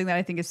theme is something that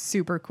I think is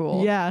super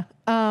cool. Yeah.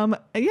 And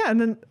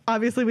then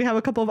obviously we have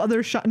a couple of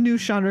other new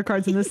Chandra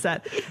cards in this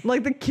set.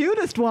 Like the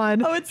cutest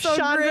one. Oh, it's so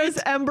Chandra's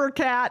great. Ember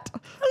Cat.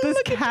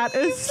 This cat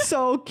is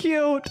so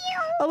cute.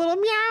 A little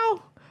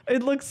meow.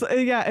 It looks,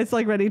 it's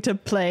like ready to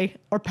play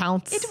or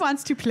pounce. It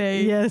wants to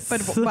play. Yes.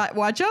 But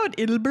watch out,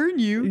 it'll burn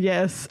you.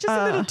 Yes. Just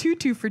a little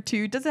 2/2 for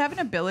 2. Does it have an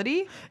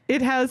ability?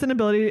 It has an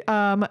ability.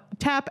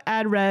 Tap,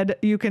 add red.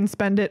 You can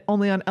spend it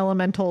only on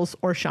elementals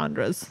or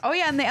Chandras. Oh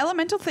yeah, and the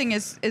elemental thing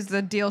is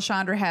the deal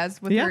Chandra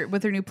has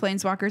with her new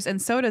planeswalkers,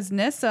 and so does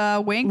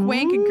Nissa. Wink,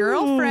 wink,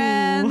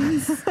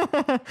 girlfriends.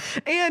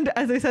 And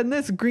as I said in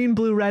this, green,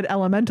 blue, red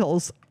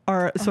elementals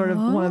are sort of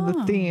one of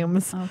the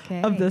themes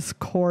of this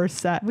core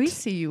set. We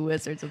see you,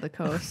 Wizards of the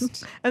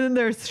Coast. And then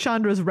there's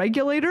Chandra's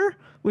Regulator,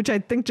 which I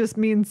think just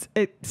means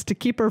it's to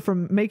keep her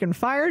from making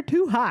fire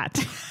too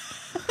hot.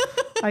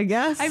 I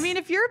guess. I mean,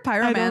 if you're a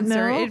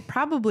pyromancer, it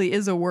probably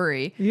is a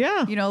worry.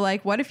 Yeah. You know,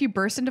 like, what if you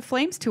burst into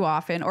flames too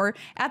often? Or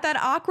at that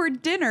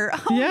awkward dinner,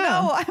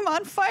 no, I'm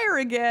on fire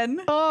again.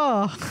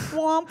 Oh.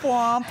 Womp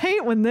womp.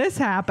 Hate when this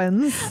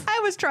happens. I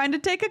was trying to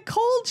take a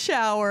cold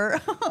shower.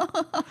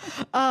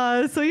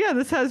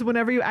 This has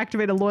whenever you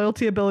activate a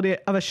loyalty ability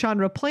of a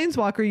Chandra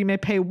Planeswalker, you may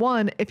pay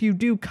 1. If you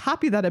do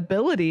copy that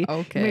ability,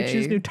 you may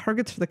choose new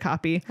targets for the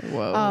copy.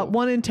 Whoa.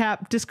 1 in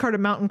tap, discard a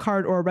mountain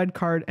card or a red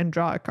card and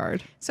draw a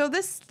card. So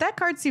that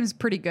card seems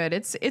pretty good.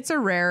 It's a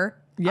rare.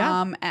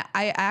 Yeah.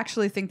 I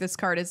actually think this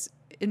card is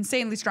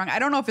insanely strong. I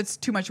don't know if it's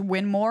too much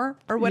win more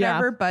or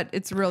whatever, but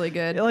it's really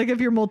good. Like if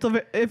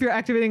you're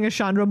activating a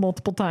Chandra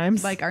multiple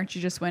times. Like, aren't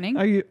you just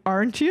winning?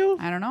 Aren't you?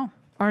 I don't know.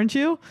 Aren't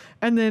you?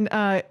 And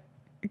then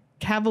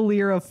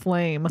Cavalier of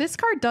Flame. This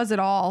card does it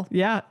all.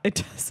 Yeah, it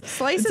does.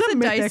 Slices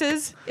and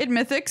dices. It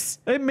mythics.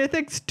 It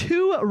mythics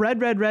 2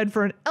 red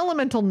for an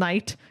elemental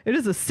knight. It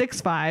is a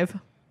 6/5.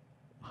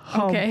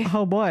 Okay.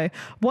 Oh boy.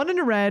 1 in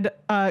a red.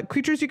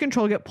 Creatures you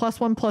control get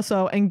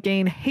 +1/+0 and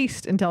gain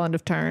haste until end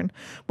of turn.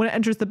 When it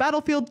enters the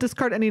battlefield,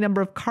 discard any number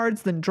of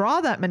cards, then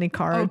draw that many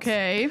cards.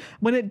 Okay.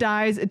 When it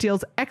dies, it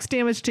deals X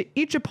damage to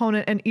each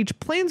opponent and each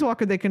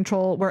planeswalker they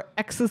control, where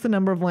X is the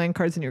number of land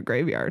cards in your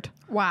graveyard.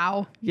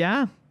 Wow.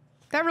 Yeah.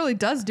 That really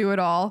does do it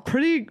all.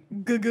 Pretty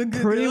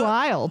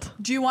wild.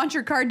 Do you want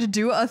your card to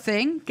do a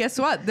thing? Guess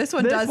what? This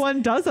one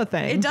does a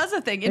thing. It does a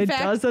thing. In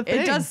fact,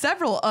 it does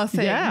several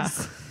things. Yeah.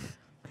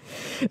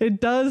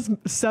 It does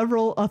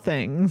several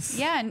things.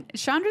 Yeah, and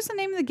Chandra's the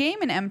name of the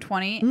game in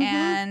M20,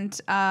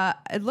 and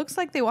it looks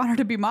like they want her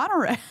to be mono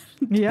red.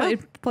 Yeah,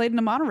 played in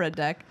a mono red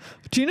deck.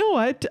 Do you know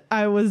what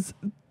I was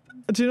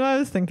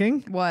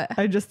thinking? What?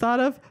 I just thought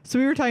of. So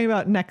we were talking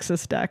about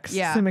Nexus decks.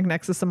 Yeah. Simic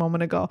Nexus a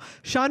moment ago.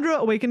 Chandra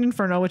Awakened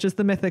Inferno, which is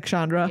the mythic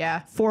Chandra.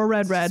 Yeah. 4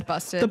 red.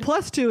 Busted. The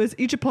 +2 is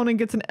each opponent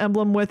gets an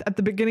emblem with, at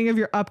the beginning of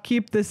your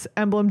upkeep, this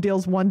emblem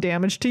deals 1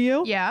 damage to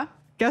you. Yeah.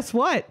 Guess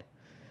what?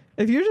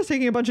 If you're just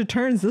taking a bunch of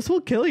turns, this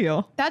will kill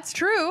you. That's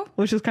true.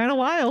 Which is kind of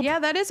wild. Yeah,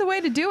 that is a way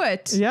to do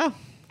it. Yeah.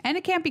 And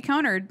it can't be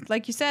countered,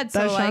 like you said.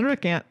 That Chandra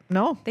can't.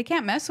 No. They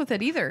can't mess with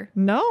it either.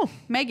 No.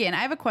 Megan,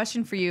 I have a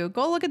question for you.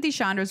 Go look at these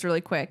Chandras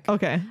really quick.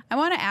 Okay. I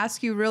want to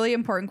ask you a really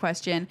important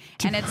question.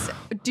 And it's,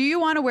 do you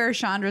want to wear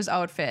Chandra's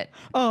outfit?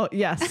 Oh,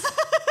 yes.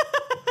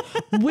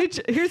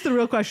 Here's the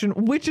real question.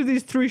 Which of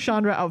these 3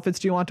 Chandra outfits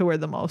do you want to wear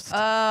the most?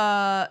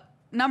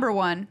 Number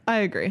 1. I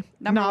agree.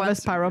 Number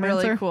Novice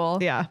Pyromancer. Really cool.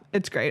 Yeah,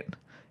 it's great.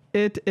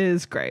 It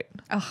is great.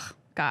 Oh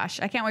gosh,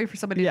 I can't wait for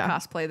somebody to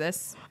cosplay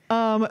this.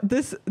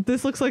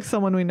 This looks like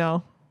someone we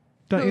know,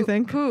 don't you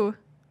think? Who?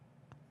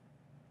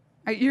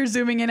 You're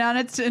zooming in on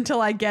it until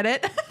I get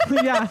it.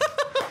 Yeah,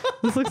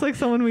 this looks like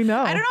someone we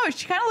know. I don't know.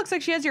 She kind of looks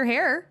like she has your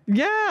hair.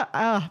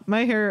 Yeah,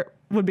 my hair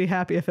would be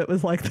happy if it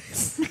was like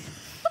this.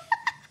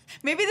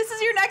 Maybe this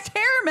is your next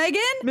hair,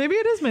 Megan. Maybe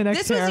it is my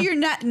next hair. This was your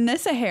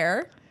Nissa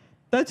hair.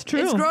 That's true.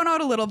 It's grown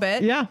out a little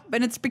bit. Yeah.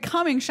 But it's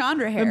becoming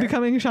Chandra hair. And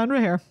becoming Chandra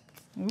hair.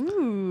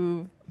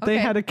 Ooh. Okay. They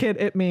had a kid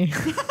at me.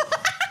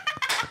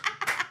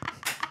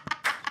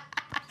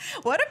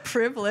 What a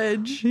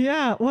privilege.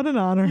 Yeah, what an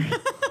honor.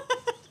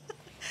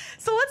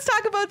 So let's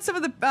talk about some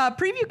of the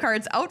preview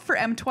cards out for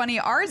M20.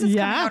 Ours is coming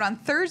out on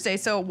Thursday,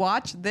 so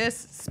watch this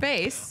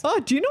space. Oh,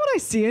 do you know what I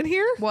see in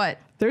here? What?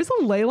 There's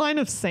a Leyline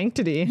of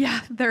Sanctity. Yeah,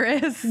 there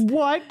is.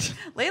 What?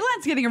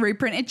 Leyline's getting a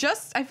reprint.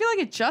 I feel like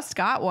it just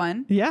got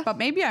one. Yeah. But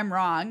maybe I'm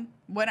wrong.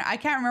 I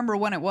can't remember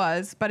when it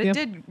was, but it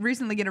did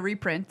recently get a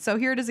reprint. So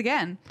here it is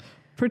again.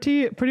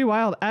 Pretty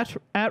wild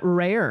at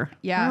rare.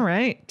 Yeah. All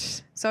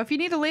right. So if you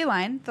need a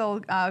Leyline, they'll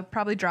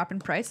probably drop in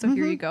price. So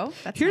here you go.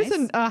 That's Here's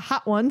nice. a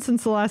hot one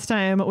since the last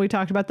time we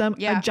talked about them.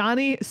 Yeah.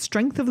 Ajani,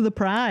 Strength of the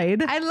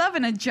Pride. I love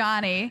an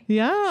Ajani.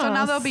 Yeah. So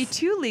now there'll be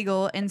 2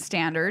 legal in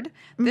standard.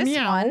 This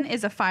one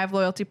is a 5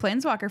 loyalty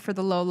planeswalker for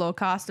the low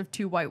cost of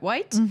 2 white.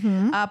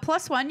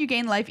 +1, you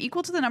gain life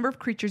equal to the number of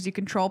creatures you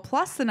control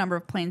plus the number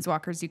of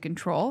planeswalkers you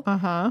control,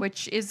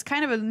 which is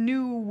kind of a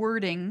new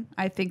wording,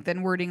 I think,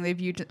 than wording they've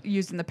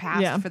used in the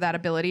past for that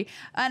ability.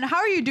 And how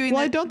are you doing that?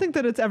 Well, I don't think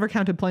that it's ever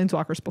counted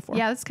planeswalkers before.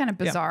 Yeah, that's kind of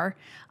bizarre.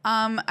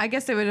 I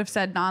guess they would have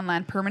said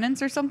non-land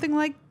permanents or something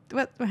like.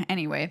 But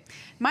anyway,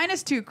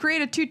 -2,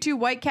 create a 2/2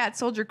 white cat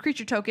soldier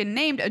creature token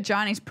named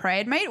Ajani's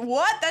Pride Mate.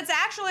 What? That's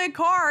actually a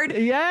card.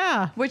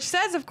 Yeah. Which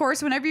says, of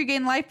course, whenever you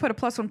gain life, put a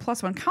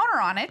 +1/+1 counter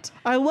on it.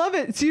 I love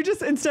it. So you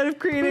just, instead of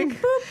creating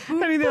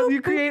anything,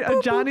 you create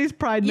Ajani's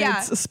Pride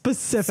Mates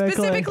specifically.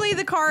 Specifically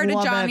the card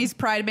Love Ajani's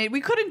Pride Mate. We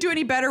couldn't do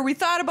any better. We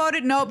thought about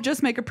it. Nope,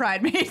 just make a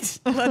Pride Mate.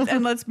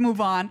 Let's move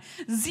on.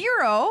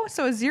 0,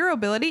 so a 0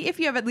 ability.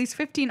 If you have at least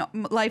 15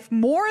 life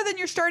more than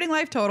your starting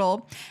life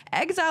total,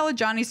 exile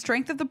Ajani's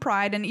Strength of the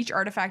Pride and each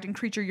artifact and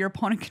creature your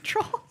opponent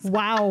controls.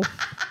 Wow.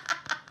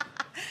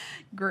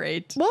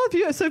 Great. Well,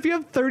 if you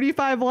have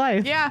 35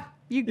 life,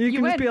 you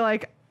can win. just be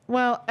like,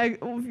 well,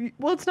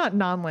 it's not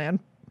non-land.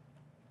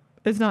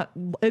 It's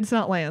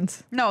not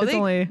lands. No, it's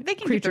only they can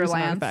keep creatures their and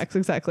lands. artifacts.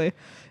 Exactly.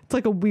 It's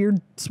like a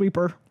weird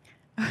sweeper.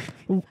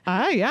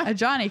 Yeah.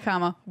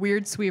 Ajani,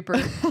 weird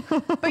sweeper.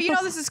 But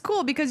this is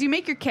cool because you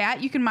make your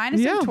cat, you can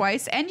minus him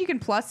twice, and you can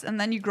plus, and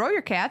then you grow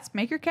your cats.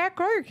 Make your cat,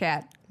 grow your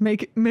cat.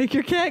 Make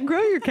your cat,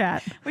 grow your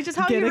cat. Which is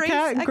how Get you a raise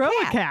cat, grow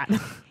a cat.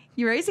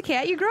 You raise a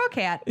cat, you grow a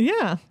cat.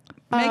 Yeah.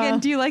 Megan,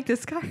 do you like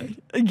this card?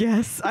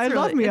 Yes, I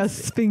love me a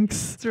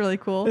Sphinx. It's really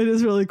cool. It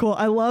is really cool.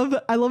 I love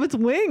its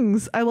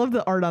wings. I love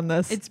the art on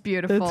this. It's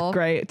beautiful. It's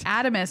great.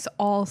 Adamus,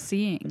 all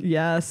seeing.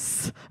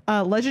 Yes.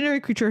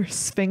 Legendary creature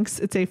Sphinx.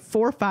 It's a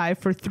 4/5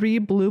 for 3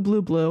 blue.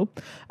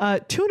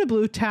 2 and a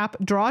blue, tap,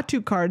 draw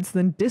 2 cards,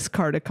 then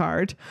discard a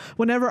card.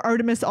 Whenever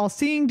Artemis All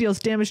Seeing deals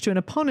damage to an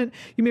opponent,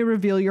 you may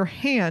reveal your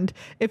hand.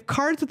 If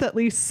cards with at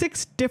least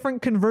 6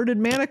 different converted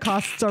mana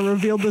costs are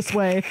revealed this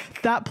way,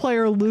 that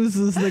player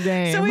loses the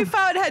game. So we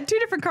had 2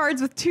 different cards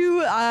with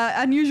 2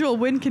 unusual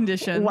win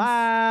conditions.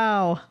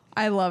 Wow.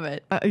 I love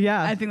it.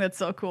 Yeah. I think that's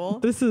so cool.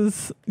 This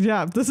is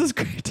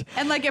great.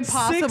 And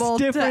impossible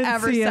to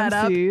ever set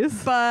up.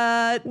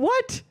 But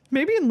what?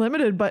 Maybe in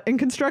limited, but in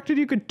constructed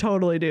you could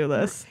totally do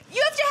this.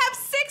 You have to have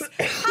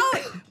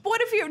 6.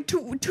 What if you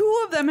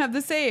two of them have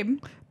the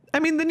same? I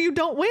mean, then you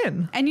don't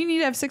win. And you need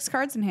to have 6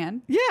 cards in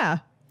hand. Yeah.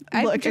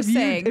 I'm just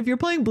saying. If you're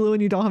playing blue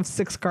and you don't have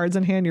 6 cards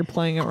in hand, you're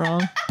playing it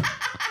wrong.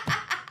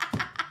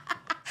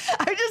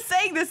 I'm just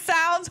saying this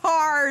sounds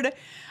hard.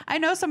 I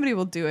know somebody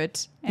will do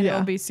it, and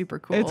it'll be super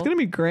cool. It's going to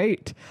be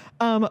great.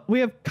 We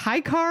have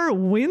Kaikar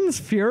Wins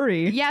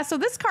Fury. Yeah, so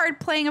this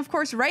card playing, of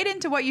course, right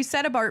into what you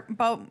said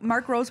about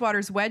Mark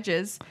Rosewater's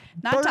wedges.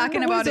 Not Burn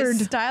talking about Wizard.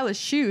 his stylish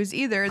shoes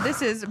either.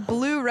 This is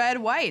blue, red,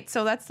 white.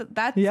 So that's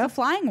the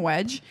flying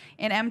wedge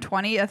in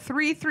M20. A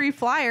 3/3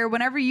 flyer.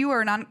 Whenever you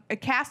are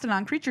cast a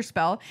non-creature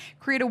spell,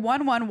 create a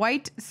 1/1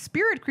 white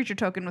spirit creature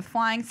token with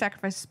flying,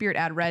 sacrifice a spirit,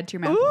 add red to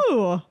your mana.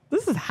 Ooh,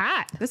 this is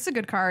hot. This is a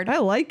good card. I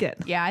like it.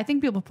 Yeah, I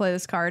think people play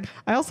this card.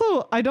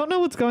 I don't know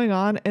what's going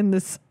on in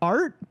this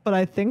art, but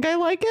I think I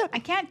like it. I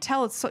can't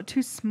tell. It's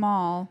too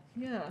small.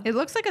 Yeah. It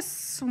looks like a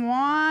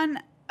swan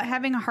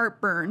having a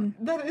heartburn.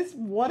 That is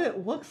what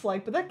it looks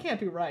like, but that can't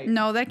be right.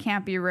 No, that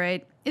can't be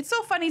right. It's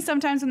so funny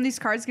sometimes when these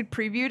cards get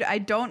previewed, I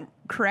don't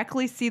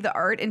correctly see the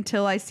art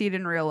until I see it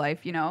in real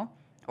life,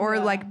 Or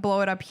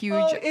blow it up huge.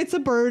 Oh, it's a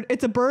bird.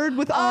 It's a bird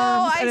with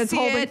arms, and it's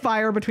holding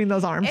fire between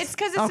those arms.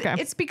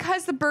 It's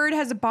because the bird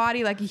has a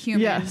body like a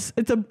human. Yes,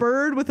 it's a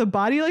bird with a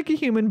body like a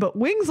human, but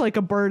wings like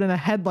a bird and a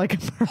head like a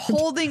bird.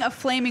 Holding a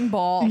flaming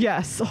ball.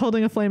 Yes,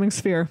 holding a flaming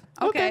sphere.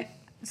 Okay.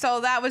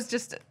 So that was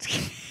just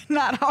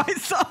not how I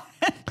saw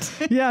it.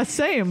 Yeah,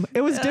 same.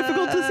 It was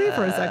difficult to see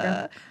for a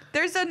second.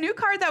 There's a new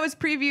card that was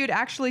previewed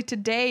actually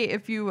today.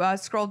 If you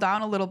scroll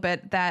down a little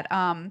bit, that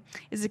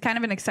is kind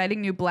of an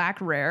exciting new black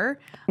rare,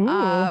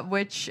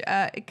 which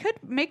it could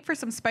make for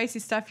some spicy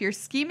stuff here.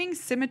 Scheming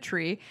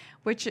Symmetry,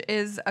 which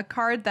is a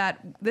card that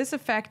this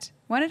effect,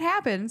 when it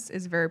happens,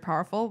 is very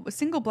powerful. A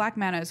single black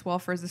mana as well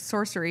for the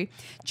sorcery.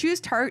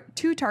 Choose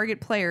 2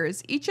 target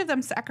players. Each of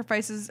them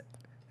sacrifices.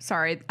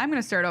 Sorry, I'm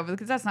going to start over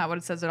because that's not what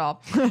it says at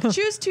all.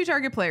 Choose 2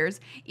 target players.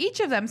 Each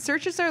of them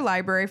searches their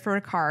library for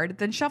a card,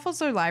 then shuffles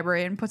their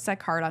library and puts that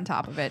card on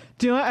top of it.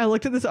 Do you know what? I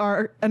looked at this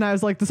art and I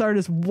was like, this art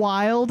is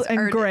wild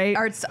and great.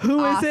 Art's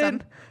Who awesome.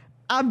 Is it?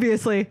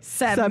 Obviously,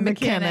 Seb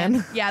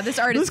McKinnon. Yeah, this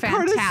art is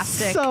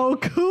fantastic. Card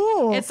is so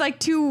cool. It's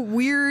like 2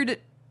 weird,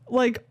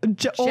 like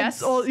old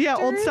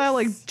style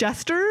like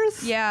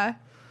jesters. Yeah.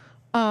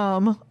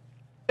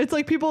 It's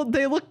like people,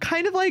 they look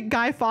kind of like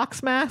Guy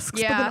Fawkes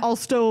masks, but then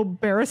also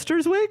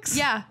barristers' wigs.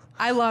 Yeah,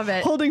 I love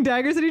it. Holding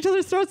daggers at each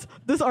other's throats.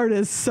 This art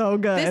is so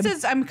good.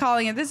 I'm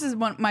calling it, this is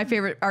my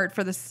favorite art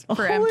for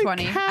Holy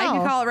M20. cow. I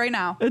can call it right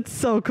now. It's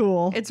so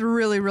cool. It's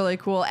really, really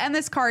cool. And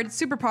this card is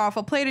super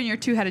powerful. Play it in your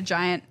 2-headed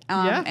giant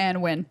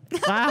and win.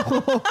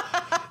 Wow.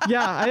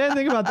 Yeah, I didn't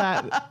think about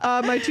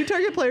that. My 2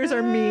 target players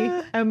are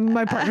me and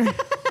my partner.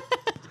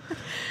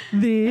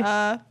 Me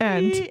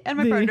and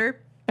my partner.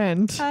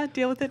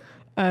 Deal with it.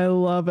 I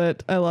love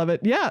it. I love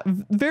it. Yeah,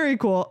 very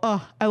cool.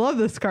 Oh, I love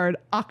this card.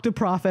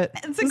 Octoprophet.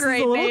 It's a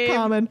great little name.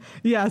 Common.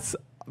 Yes.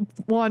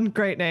 One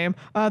great name.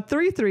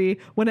 3/3.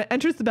 When it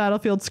enters the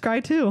battlefield,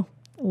 scry 2.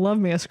 Love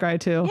me a scry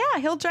 2. Yeah,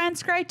 Hill Giant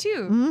Scry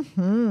 2.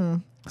 Mm-hmm.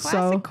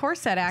 Classic core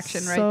set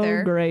action right there.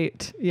 So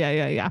great.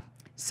 Yeah.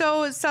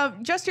 So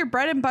just your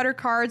bread and butter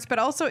cards, but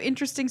also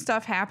interesting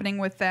stuff happening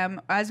with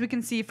them, as we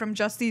can see from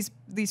just these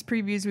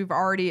previews we've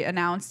already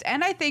announced.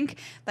 And I think,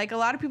 like, a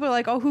lot of people are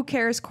like, oh, who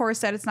cares, core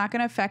set, it's not going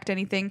to affect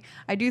anything.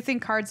 I do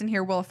think cards in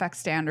here will affect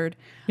standard.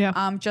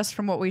 Yeah. Just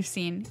from what we've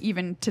seen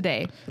even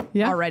today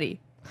already.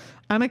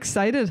 I'm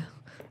excited.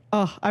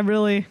 Oh,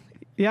 I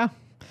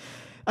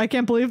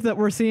can't believe that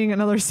we're seeing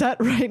another set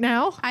right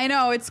now. I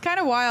know, it's kind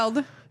of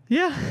wild.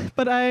 Yeah,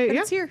 but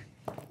it's here.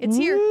 It's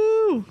here.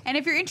 Woo. And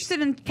if you're interested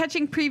in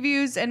catching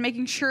previews and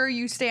making sure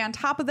you stay on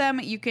top of them,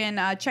 you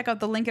can check out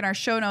the link in our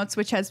show notes,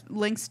 which has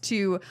links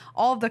to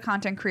all of the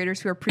content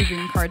creators who are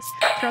previewing cards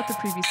throughout the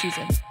preview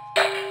season.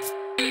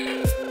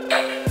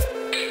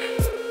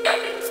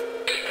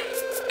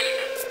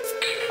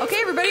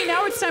 Okay, everybody,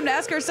 now it's time to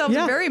ask ourselves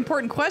a very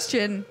important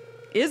question.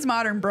 Is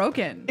Modern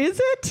broken? Is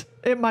it?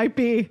 It might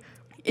be.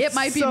 It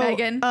might be,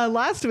 Megan.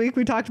 Last week,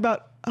 we talked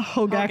about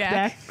Hogaak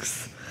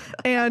decks.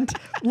 And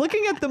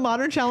looking at the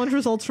Modern Challenge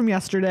results from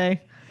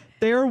yesterday,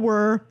 there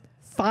were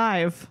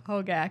 5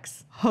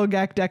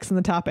 Hogaak decks in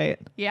the top 8.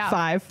 Yeah.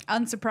 5.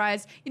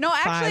 Unsurprised. You know,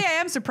 actually, 5. I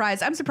am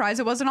surprised. I'm surprised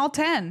it wasn't all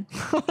 10.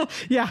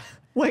 Yeah.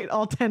 Wait,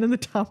 all 10 in the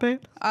top 8?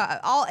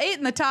 All 8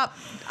 in the top.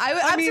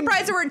 I'm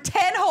surprised there were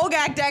 10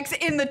 Hogaak decks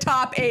in the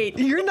top 8.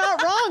 You're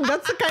not wrong.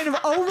 That's the kind of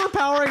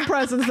overpowering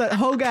presence that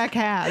Hogaak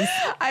has.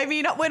 I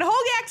mean, when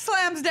Hogaak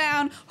slams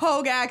down,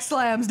 Hogaak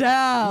slams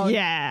down.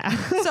 Yeah.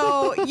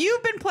 So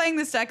you've been playing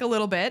this deck a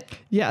little bit.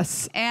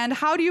 Yes. And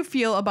how do you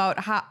feel about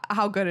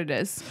how good it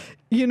is?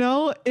 You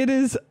know, it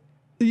is...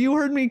 You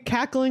heard me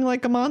cackling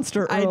like a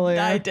monster earlier.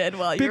 I did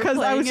while you were because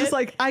playing I was just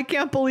like, I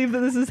can't believe that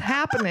this is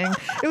happening.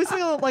 It was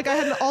like I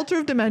had an Altar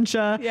of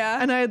Dementia,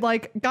 and I had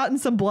like gotten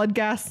some blood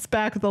ghasts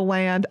back with the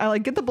land. I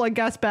like get the blood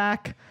ghast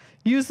back,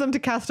 use them to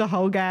cast a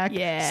Hogaak,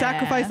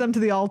 sacrifice them to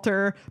the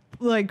altar.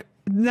 Like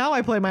now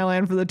I play my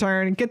land for the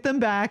turn, get them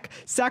back,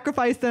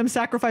 sacrifice them,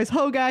 sacrifice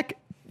Hogaak.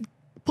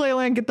 Play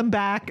land, get them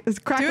back.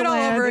 Crack Do it a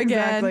land, all over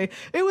exactly. again.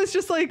 It was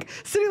just like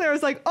sitting there. I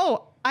was like,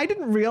 oh, I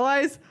didn't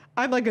realize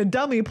I'm like a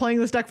dummy playing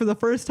this deck for the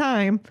first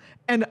time,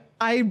 and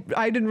I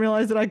didn't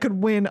realize that I could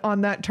win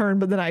on that turn,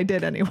 but then I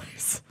did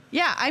anyways.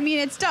 Yeah, I mean,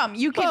 it's dumb.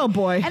 You can. Oh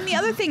boy. And the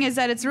other thing is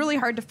that it's really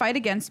hard to fight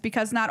against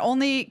because not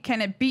only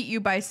can it beat you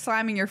by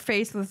slamming your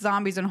face with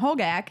zombies and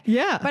Hogaak,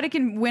 but it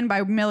can win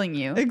by milling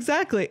you.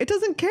 Exactly. It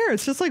doesn't care.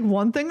 It's just like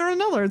one thing or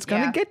another. It's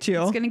gonna get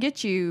you. It's gonna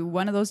get you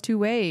one of those 2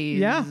 ways.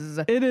 Yeah.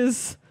 It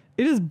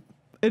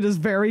is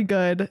very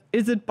good.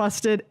 Is it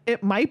busted?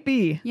 It might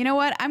be. You know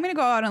what? I'm gonna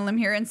go out on a limb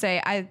here and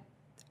say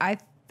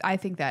I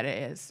think that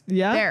it is.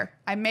 Yeah. There.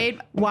 I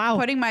made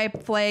putting my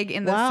flag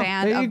in the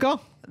sand. There you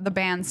go. The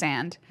band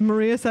sand.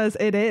 Maria says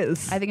it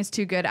is. I think it's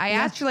too good. I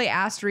actually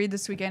asked Reed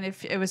this weekend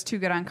if it was too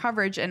good on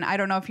coverage, and I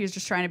don't know if he was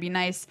just trying to be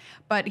nice,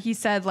 but he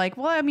said like,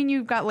 well, I mean,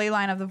 you've got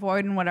Leyline of the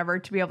Void and whatever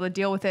to be able to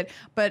deal with it,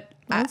 but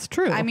that's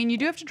true. I mean, you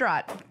do have to draw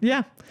it.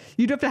 Yeah.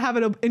 You do have to have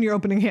it in your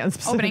opening hand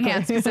specifically. Opening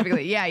hand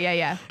specifically.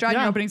 Yeah. Draw in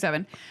your opening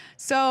 7.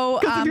 So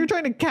because if you're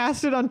trying to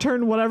cast it on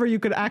turn whatever you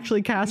could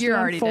actually cast it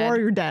on 4,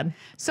 you're dead.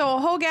 So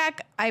Hogaak,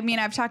 I mean,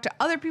 I've talked to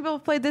other people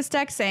who've played this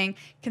deck saying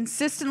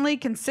consistently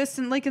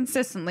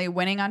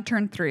winning on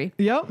turn 3.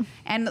 Yep.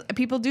 And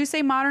people do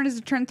say Modern is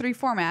a turn 3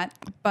 format,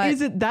 but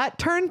is it that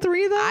turn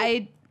 3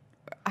 though?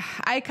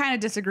 I kind of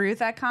disagree with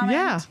that comment.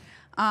 Yeah.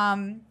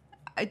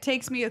 It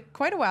takes me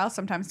quite a while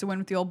sometimes to win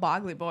with the old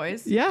Bogley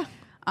boys. Yeah.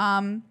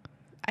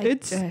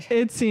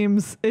 It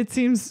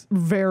seems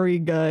very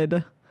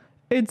good.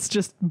 It's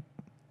just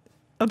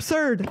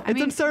Absurd.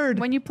 It's absurd.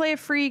 When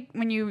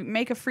you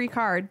make a free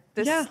card,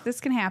 this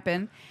can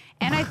happen.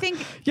 And I think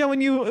when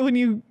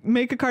you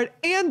make a card,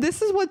 and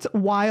this is what's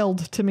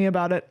wild to me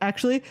about it,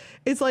 actually,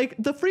 it's like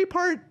the free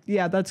part,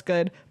 that's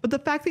good. But the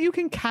fact that you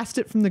can cast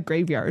it from the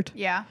graveyard.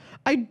 Yeah.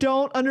 I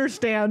don't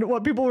understand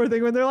what people were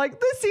thinking when they're like,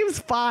 this seems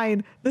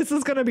fine. This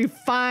is going to be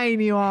fine,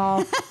 you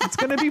all. It's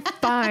going to be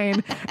fine.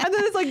 And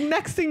then it's like,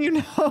 next thing you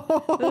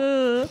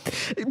know,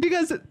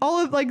 because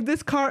all of like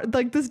this card,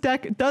 like this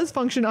deck does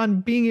function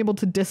on being able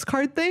to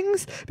discard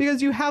things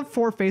because you have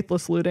 4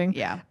 Faithless Looting.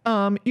 Yeah.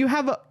 You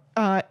have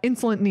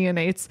Insolent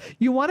Neonates.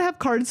 You want to have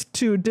cards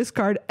to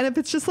discard, and if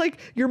it's just like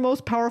your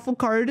most powerful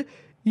card,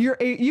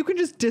 you can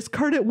just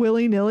discard it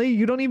willy-nilly.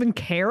 You don't even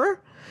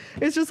care.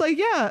 It's just like,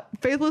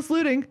 Faithless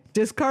Looting,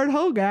 discard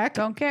Hogaak.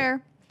 Don't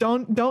care.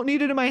 Don't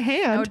need it in my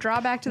hand. No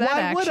drawback to that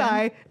action. Why would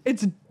I?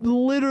 It's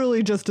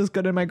literally just as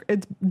good in my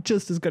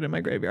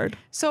graveyard.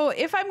 So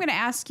if I'm going to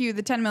ask you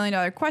the $10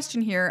 million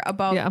question here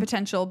about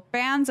potential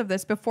bans of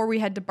this before we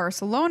head to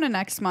Barcelona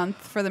next month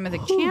for the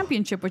Mythic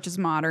Championship, which is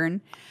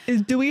Modern.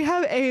 Do we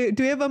have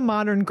a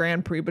Modern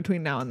Grand Prix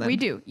between now and then? We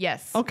do,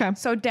 yes. Okay.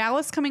 So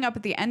Dallas coming up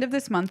at the end of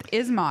this month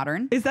is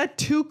Modern. Is that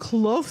too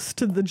close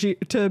to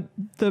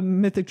the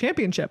Mythic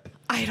Championship?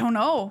 I don't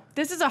know.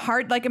 This is a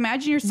hard, like,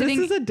 imagine you're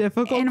sitting this is a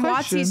difficult in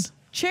question. WotC's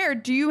chair.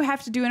 Do you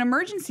have to do an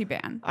emergency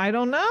ban? I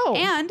don't know.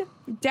 And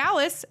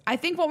Dallas, I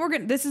think what we're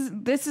going to, this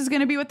is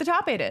going to be what the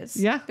top 8 is.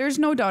 Yeah. There's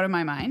no doubt in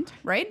my mind,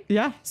 right?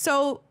 Yeah.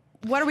 So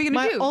what are we going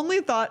to do? My only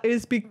thought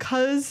is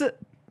because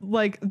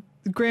like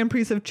Grand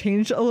Prix have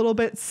changed a little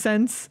bit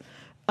since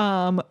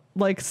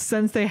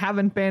they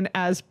haven't been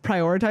as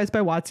prioritized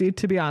by WotC,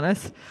 to be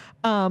honest.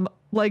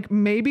 Like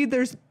maybe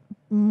there's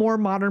more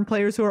modern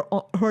players who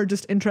are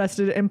just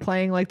interested in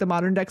playing like the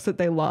modern decks that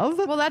they love.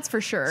 Well, that's for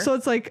sure. So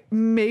it's like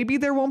maybe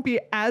there won't be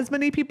as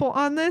many people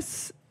on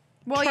this.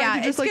 Well,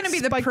 it's going to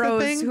be the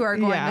pros who are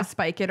going to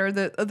spike it, or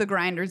the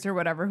grinders or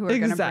whatever who are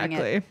going to bring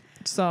it.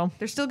 So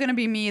there's still going to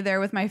be me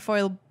there with my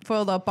foiled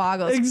up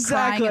boggles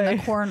crying in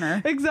the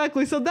corner.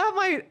 Exactly. So that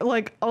might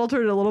like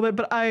alter it a little bit,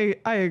 but I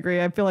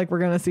agree. I feel like we're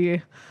going to see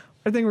a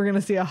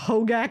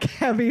Hogaak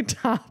heavy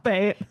top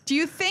 8. Do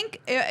you think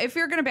if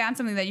you're going to ban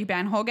something that you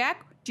ban Hogaak,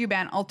 do you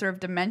ban Altar of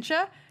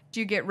Dementia? Do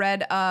you get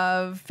rid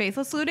of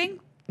Faithless Looting,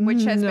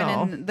 which has been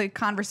in the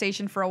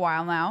conversation for a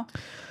while now?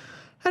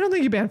 I don't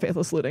think you ban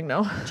Faithless Looting,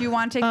 no. Do you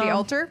want to take the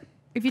Altar?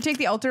 If you take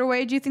the Altar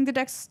away, do you think the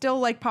deck's still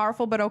like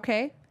powerful but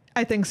okay?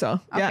 I think so.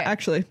 Okay. Yeah,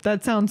 actually,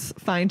 that sounds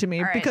fine to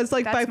me. Right. Because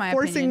like by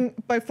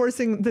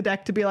forcing the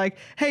deck to be like,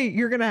 hey,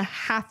 you're gonna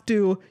have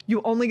to.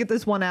 You only get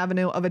this one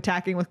avenue of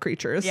attacking with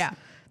creatures. Yeah,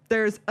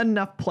 there's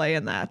enough play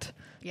in that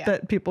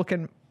that people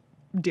can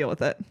deal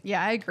with it.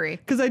 Yeah, I agree.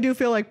 Because I do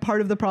feel like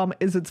part of the problem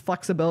is its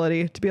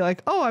flexibility to be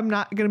like, oh, I'm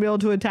not going to be able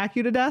to attack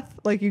you to death.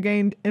 Like you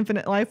gained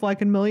infinite life, well, I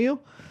can mill you.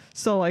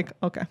 So like,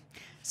 okay.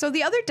 So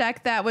the other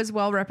deck that was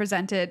well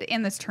represented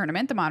in this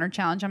tournament, the Modern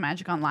Challenge on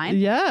Magic Online,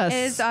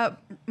 is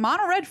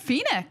Mono Red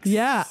Phoenix.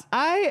 Yeah,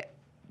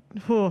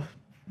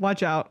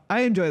 watch out.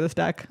 I enjoy this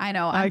deck. I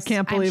know. I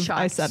can't believe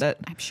I said it.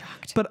 I'm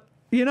shocked. But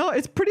you know,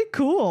 it's pretty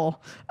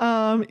cool.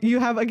 You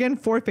have, again,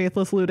 4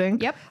 Faithless Looting.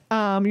 Yep.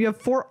 You have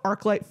 4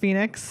 Arclight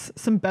Phoenix,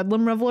 some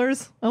Bedlam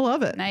Revelers. I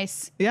love it.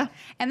 Nice. Yeah.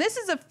 And this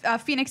is a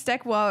Phoenix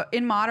deck. Well,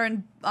 in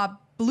Modern,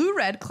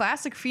 blue-red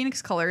classic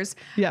Phoenix colors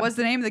was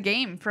the name of the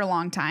game for a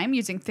long time,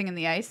 using Thing in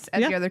the Ice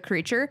as the other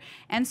creature.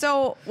 And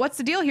so what's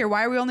the deal here?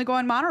 Why are we only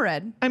going mono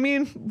red? I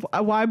mean,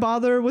 why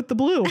bother with the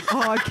blue?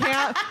 Oh, I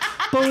can't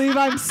believe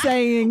I'm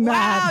saying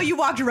that. Wow, you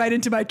walked right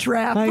into my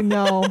trap. I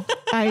know.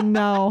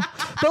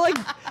 But like,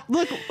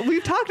 look,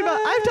 I've talked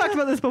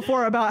about this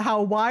before about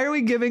how why are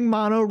we giving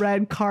mono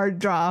red card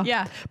draw?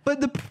 Yeah. But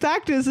the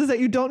fact is that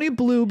you don't need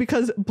blue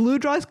because blue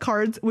draws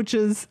cards, which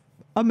is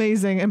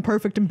amazing and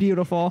perfect and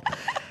beautiful.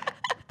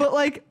 But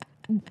like,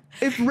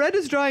 if red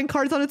is drawing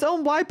cards on its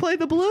own, why play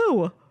the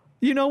blue?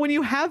 You know, when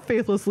you have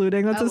Faithless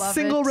Looting, that's a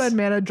single red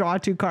mana, draw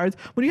 2 cards.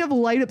 When you have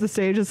Light Up the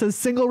Stage, it says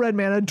single red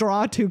mana,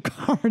 draw 2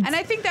 cards. And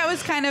I think that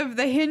was kind of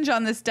the hinge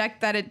on this deck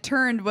that it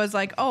turned was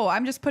like, oh,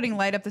 I'm just putting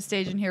Light Up the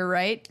Stage in here,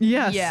 right?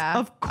 Yes, yeah.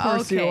 Of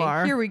course you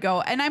are. Here we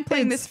go. And I'm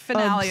playing this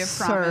finale of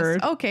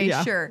Promise. Okay,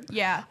 sure.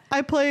 Yeah.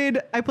 I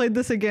played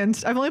this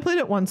against, I've only played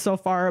it once so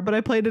far, but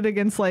I played it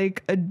against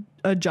like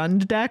a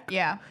Jund deck.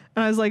 Yeah.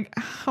 And I was like,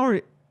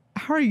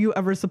 how are you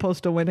ever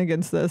supposed to win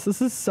against this?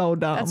 This is so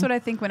dumb. That's what I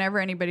think whenever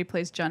anybody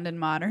plays Jund in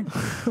Modern.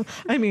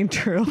 I mean,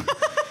 true.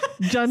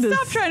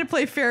 Stop trying to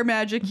play fair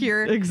Magic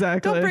here.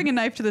 Exactly. Don't bring a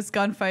knife to this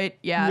gunfight.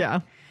 Yeah. Yeah.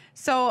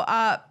 So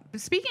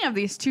speaking of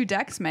these 2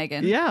 decks,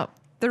 Megan. Yeah.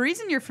 The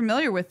reason you're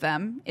familiar with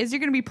them is you're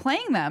going to be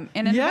playing them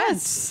in an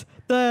event.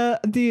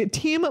 The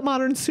Team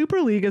Modern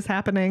Super League is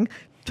happening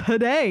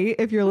today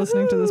if you're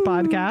listening to this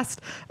podcast.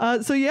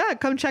 So yeah,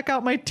 come check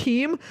out my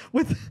team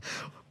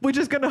which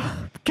is going to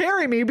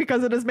carry me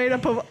because it is made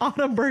up of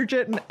Autumn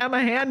Burgett and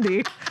Emma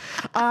Handy.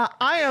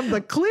 I am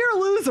the clear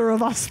loser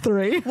of us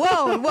three.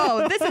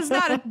 Whoa. This is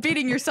not a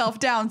beating yourself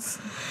down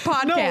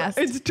podcast.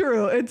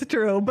 No, it's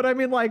true. But I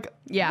mean, like,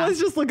 let's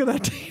just look at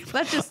that team.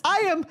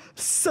 I am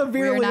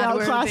severely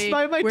outclassed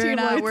by my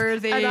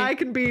teammates. And I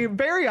can be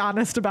very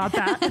honest about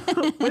that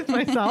with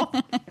myself.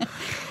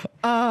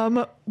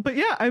 But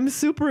yeah, I'm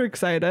super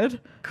excited.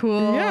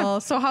 Cool. Yeah.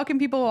 So how can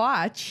people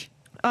watch?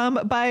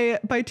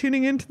 By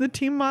tuning into the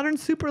Team Modern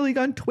Super League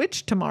on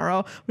Twitch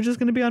tomorrow, which is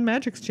going to be on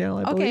Magic's channel,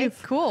 I believe. Okay,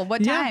 cool.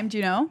 What time do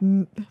you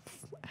know?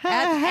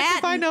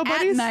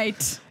 At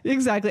night.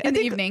 Exactly. In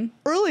the evening.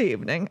 Early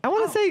evening. I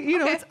want to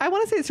say, I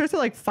want to say it starts at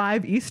like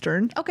 5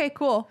 Eastern. Okay,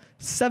 cool.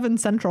 7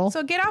 Central.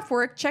 So get off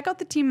work, check out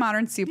the Team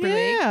Modern Super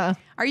League. Yeah.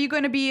 Are you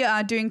going to be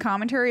doing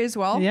commentary as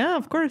well? Yeah,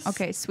 of course.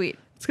 Okay, sweet.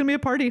 It's going to be a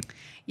party.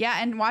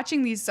 Yeah, and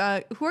watching these,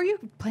 who are you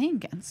playing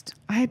against?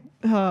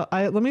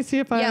 Let me see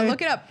if Yeah,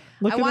 look it up.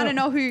 I want to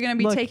know who you're going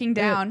to be taking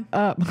down.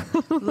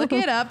 Look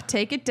it up.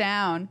 Take it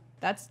down.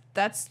 That's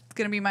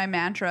going to be my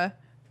mantra.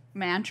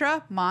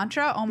 Mantra?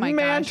 Oh my gosh.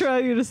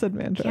 Mantra. You just said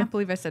mantra. Can't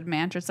believe I said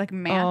mantra. It's like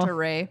manta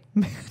ray.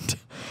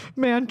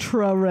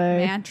 Mantra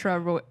ray.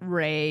 Mantra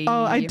ray.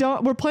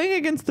 Oh, we're playing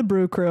against the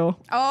Brew Crew.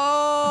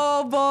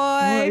 Oh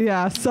boy.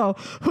 Yeah. So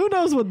who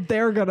knows what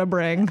they're going to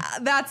bring. So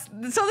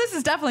this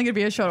is definitely going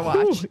to be a show to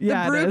watch.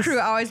 Yeah, the Brew Crew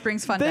always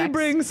brings fun decks. They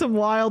bring some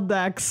wild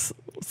decks.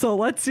 So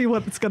let's see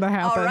what's going to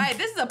happen. All right.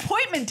 This is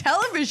appointment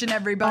television,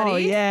 everybody. Oh,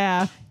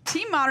 yeah.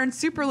 Team Modern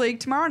Super League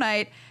tomorrow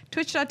night.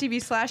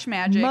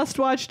 Twitch.tv/magic. Must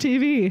watch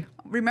TV.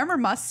 Remember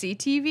must see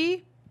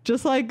TV?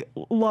 Just like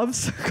Love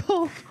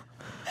Circle.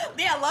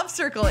 Yeah, Love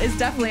Circle is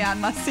definitely on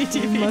must see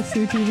TV. Must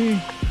see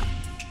TV.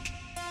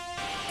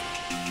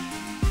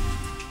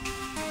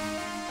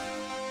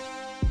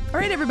 All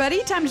right,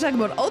 everybody. Time to talk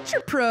about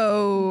Ultra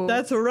Pro.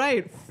 That's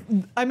right.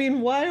 I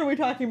mean, why are we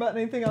talking about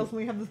anything else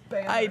when we have this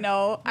banner? I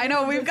know.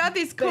 We've got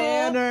these cool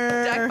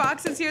deck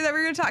boxes here that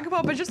we're going to talk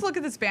about, but just look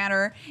at this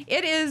banner.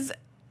 It is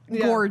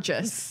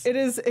gorgeous. It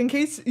is, in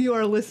case you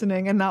are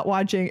listening and not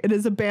watching, it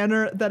is a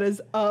banner that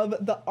is of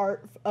the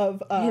art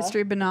of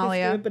History of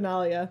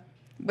Benalia.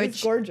 Which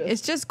it's gorgeous.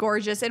 It's just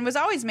gorgeous and was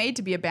always made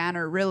to be a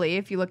banner, really,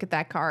 if you look at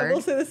that card. I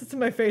will say this, it's in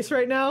my face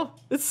right now.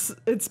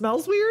 It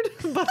smells weird,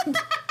 but...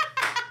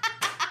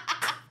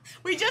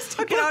 We just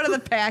took it out of the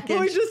package.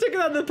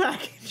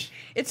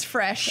 It's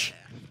fresh.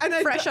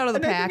 Fresh out of the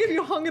pack. I think if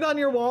you hung it on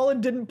your wall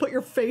and didn't put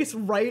your face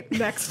right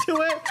next to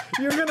it,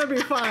 you're gonna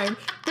be fine.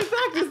 The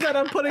fact is that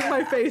I'm putting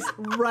my face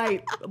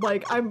right,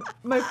 like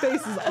my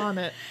face is on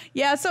it.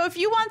 Yeah. So if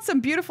you want some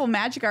beautiful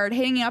magic art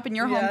hanging up in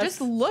your home,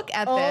 just look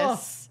at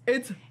this.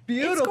 It's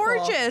beautiful. It's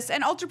gorgeous.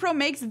 And Ultra Pro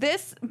makes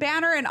this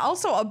banner and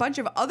also a bunch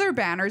of other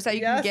banners that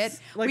you can get.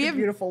 Like we have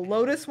beautiful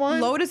Lotus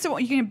one.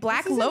 You can get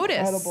Black Lotus.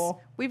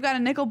 Incredible. We've got a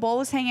Nicol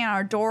Bolas hanging on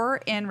our door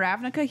in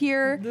Ravnica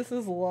here. This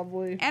is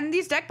lovely. And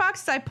these deck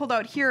boxes I pulled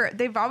out here,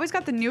 they've always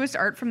got the newest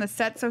art from the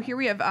set. So here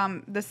we have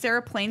the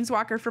Sarah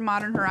Planeswalker from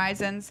Modern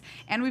Horizons.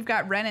 And we've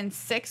got Ren and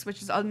 6,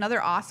 which is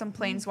another awesome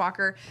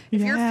Planeswalker.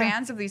 If you're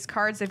fans of these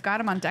cards, they've got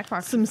them on deck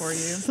boxes for you.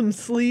 Some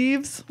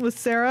sleeves with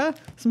Sarah.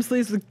 Some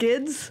sleeves with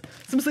Gids.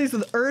 Some sleeves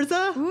with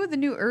Urza. Ooh, the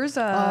new Urza.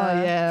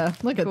 Oh, yeah.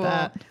 Look at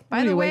that.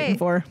 By the way,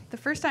 the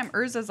first time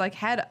Urza's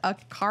had a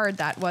card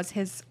that was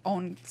his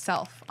own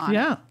self on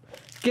it.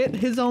 Get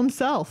his own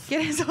self.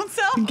 Get his own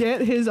self.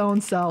 Get his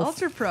own self.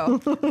 Ultra Pro.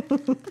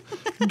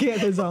 Get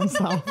his own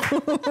self.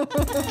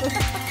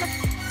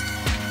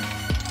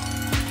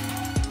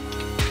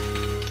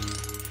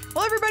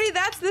 Well, everybody,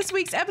 that's this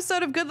week's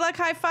episode of Good Luck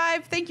High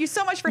Five. Thank you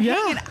so much for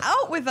hanging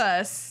out with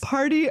us.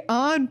 Party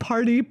on,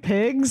 Party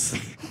Pigs.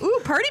 Ooh,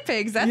 Party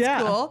Pigs.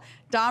 That's cool.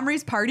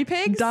 Domri's Party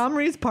Pigs?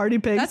 Domri's Party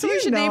Pigs. That's what we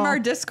should name our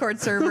Discord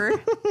server.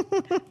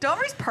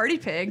 Domri's Party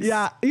Pigs.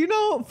 Yeah.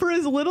 For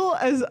as little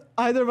as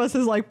either of us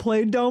has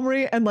played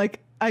Domri and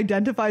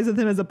identifies with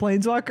him as a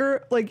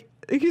planeswalker,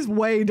 he's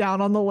way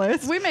down on the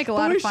list. We make a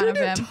lot of fun of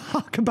him.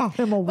 Talk about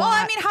him a lot. Well,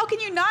 I mean, how can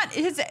you not?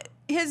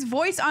 His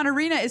voice on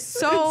Arena is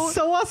so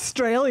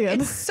Australian.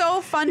 It's so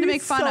fun to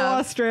make fun of. So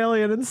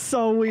Australian and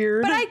so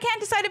weird. But I can't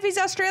decide if he's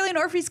Australian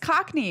or if he's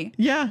Cockney.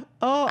 Yeah.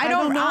 Oh, I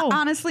don't know.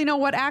 Honestly know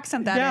what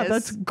accent that is. Yeah,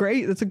 that's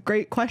great. That's a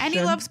great question. And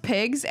he loves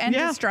pigs and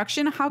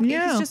destruction.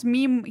 He's just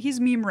meme.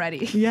 He's meme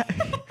ready. Yeah.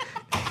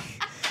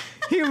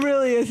 He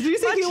really is. Did you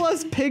say he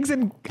loves pigs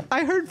and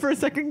I heard for a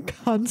second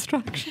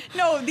construction?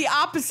 No, the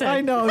opposite.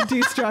 I know,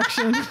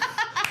 destruction.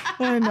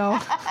 I know.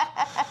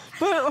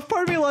 But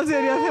part of me loves the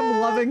idea of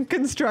him loving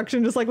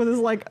construction, just with his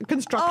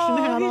construction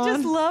hat on. He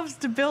just loves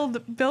to build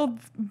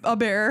a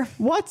bear.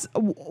 What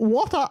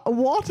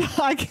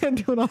I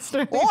can't do in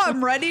Australia. Oh,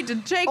 I'm ready to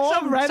take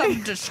some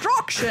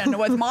destruction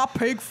with my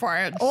pig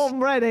friends. Oh,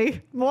 I'm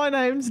ready. My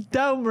name's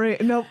Domri.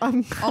 No,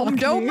 I'm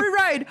Domri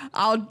Raid.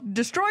 I'll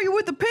destroy you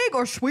with a pig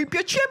or sweep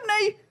your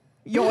chimney.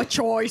 Your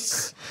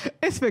choice.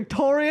 It's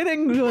Victorian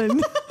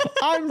England.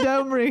 I'm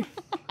Domri.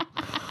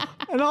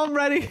 And I'm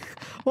ready.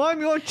 Well,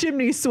 I'm your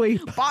chimney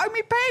sweep. Buy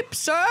me pape,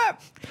 sir.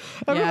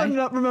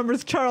 Everyone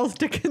remembers Charles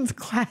Dickens'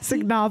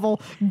 classic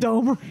novel,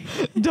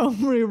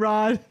 Domri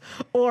Rod,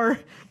 or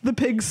The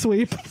Pig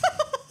Sweep.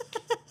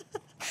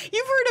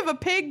 You've heard of a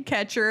pig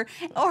catcher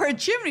or a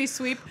chimney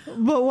sweep.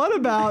 But what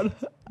about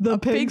the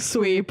pig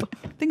sweep?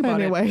 Think about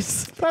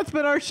Anyways, that's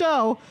been our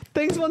show.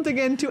 Thanks once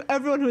again to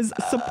everyone who's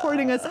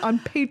supporting us on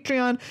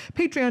Patreon,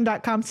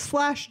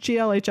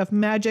 patreon.com/GLHF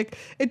Magic.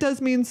 It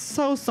does mean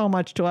so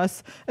much to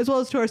us, as well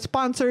as to our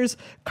sponsors,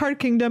 Card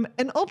Kingdom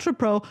and Ultra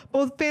Pro,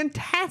 both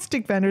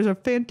fantastic vendors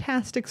of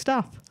fantastic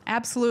stuff.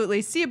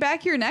 Absolutely. See you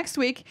back here next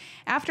week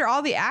after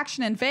all the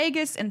action in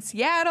Vegas and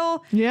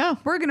Seattle. Yeah.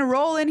 We're going to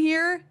roll in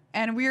here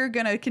and we're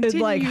going to continue.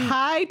 It's like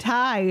high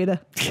tide.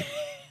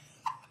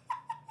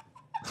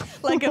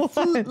 like a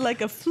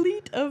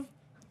fleet of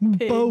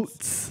pigs.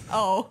 Boats.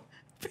 Oh,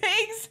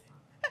 pigs?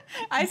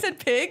 I said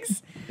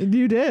pigs?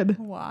 You did.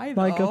 Why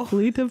though? Like a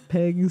fleet of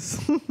pigs.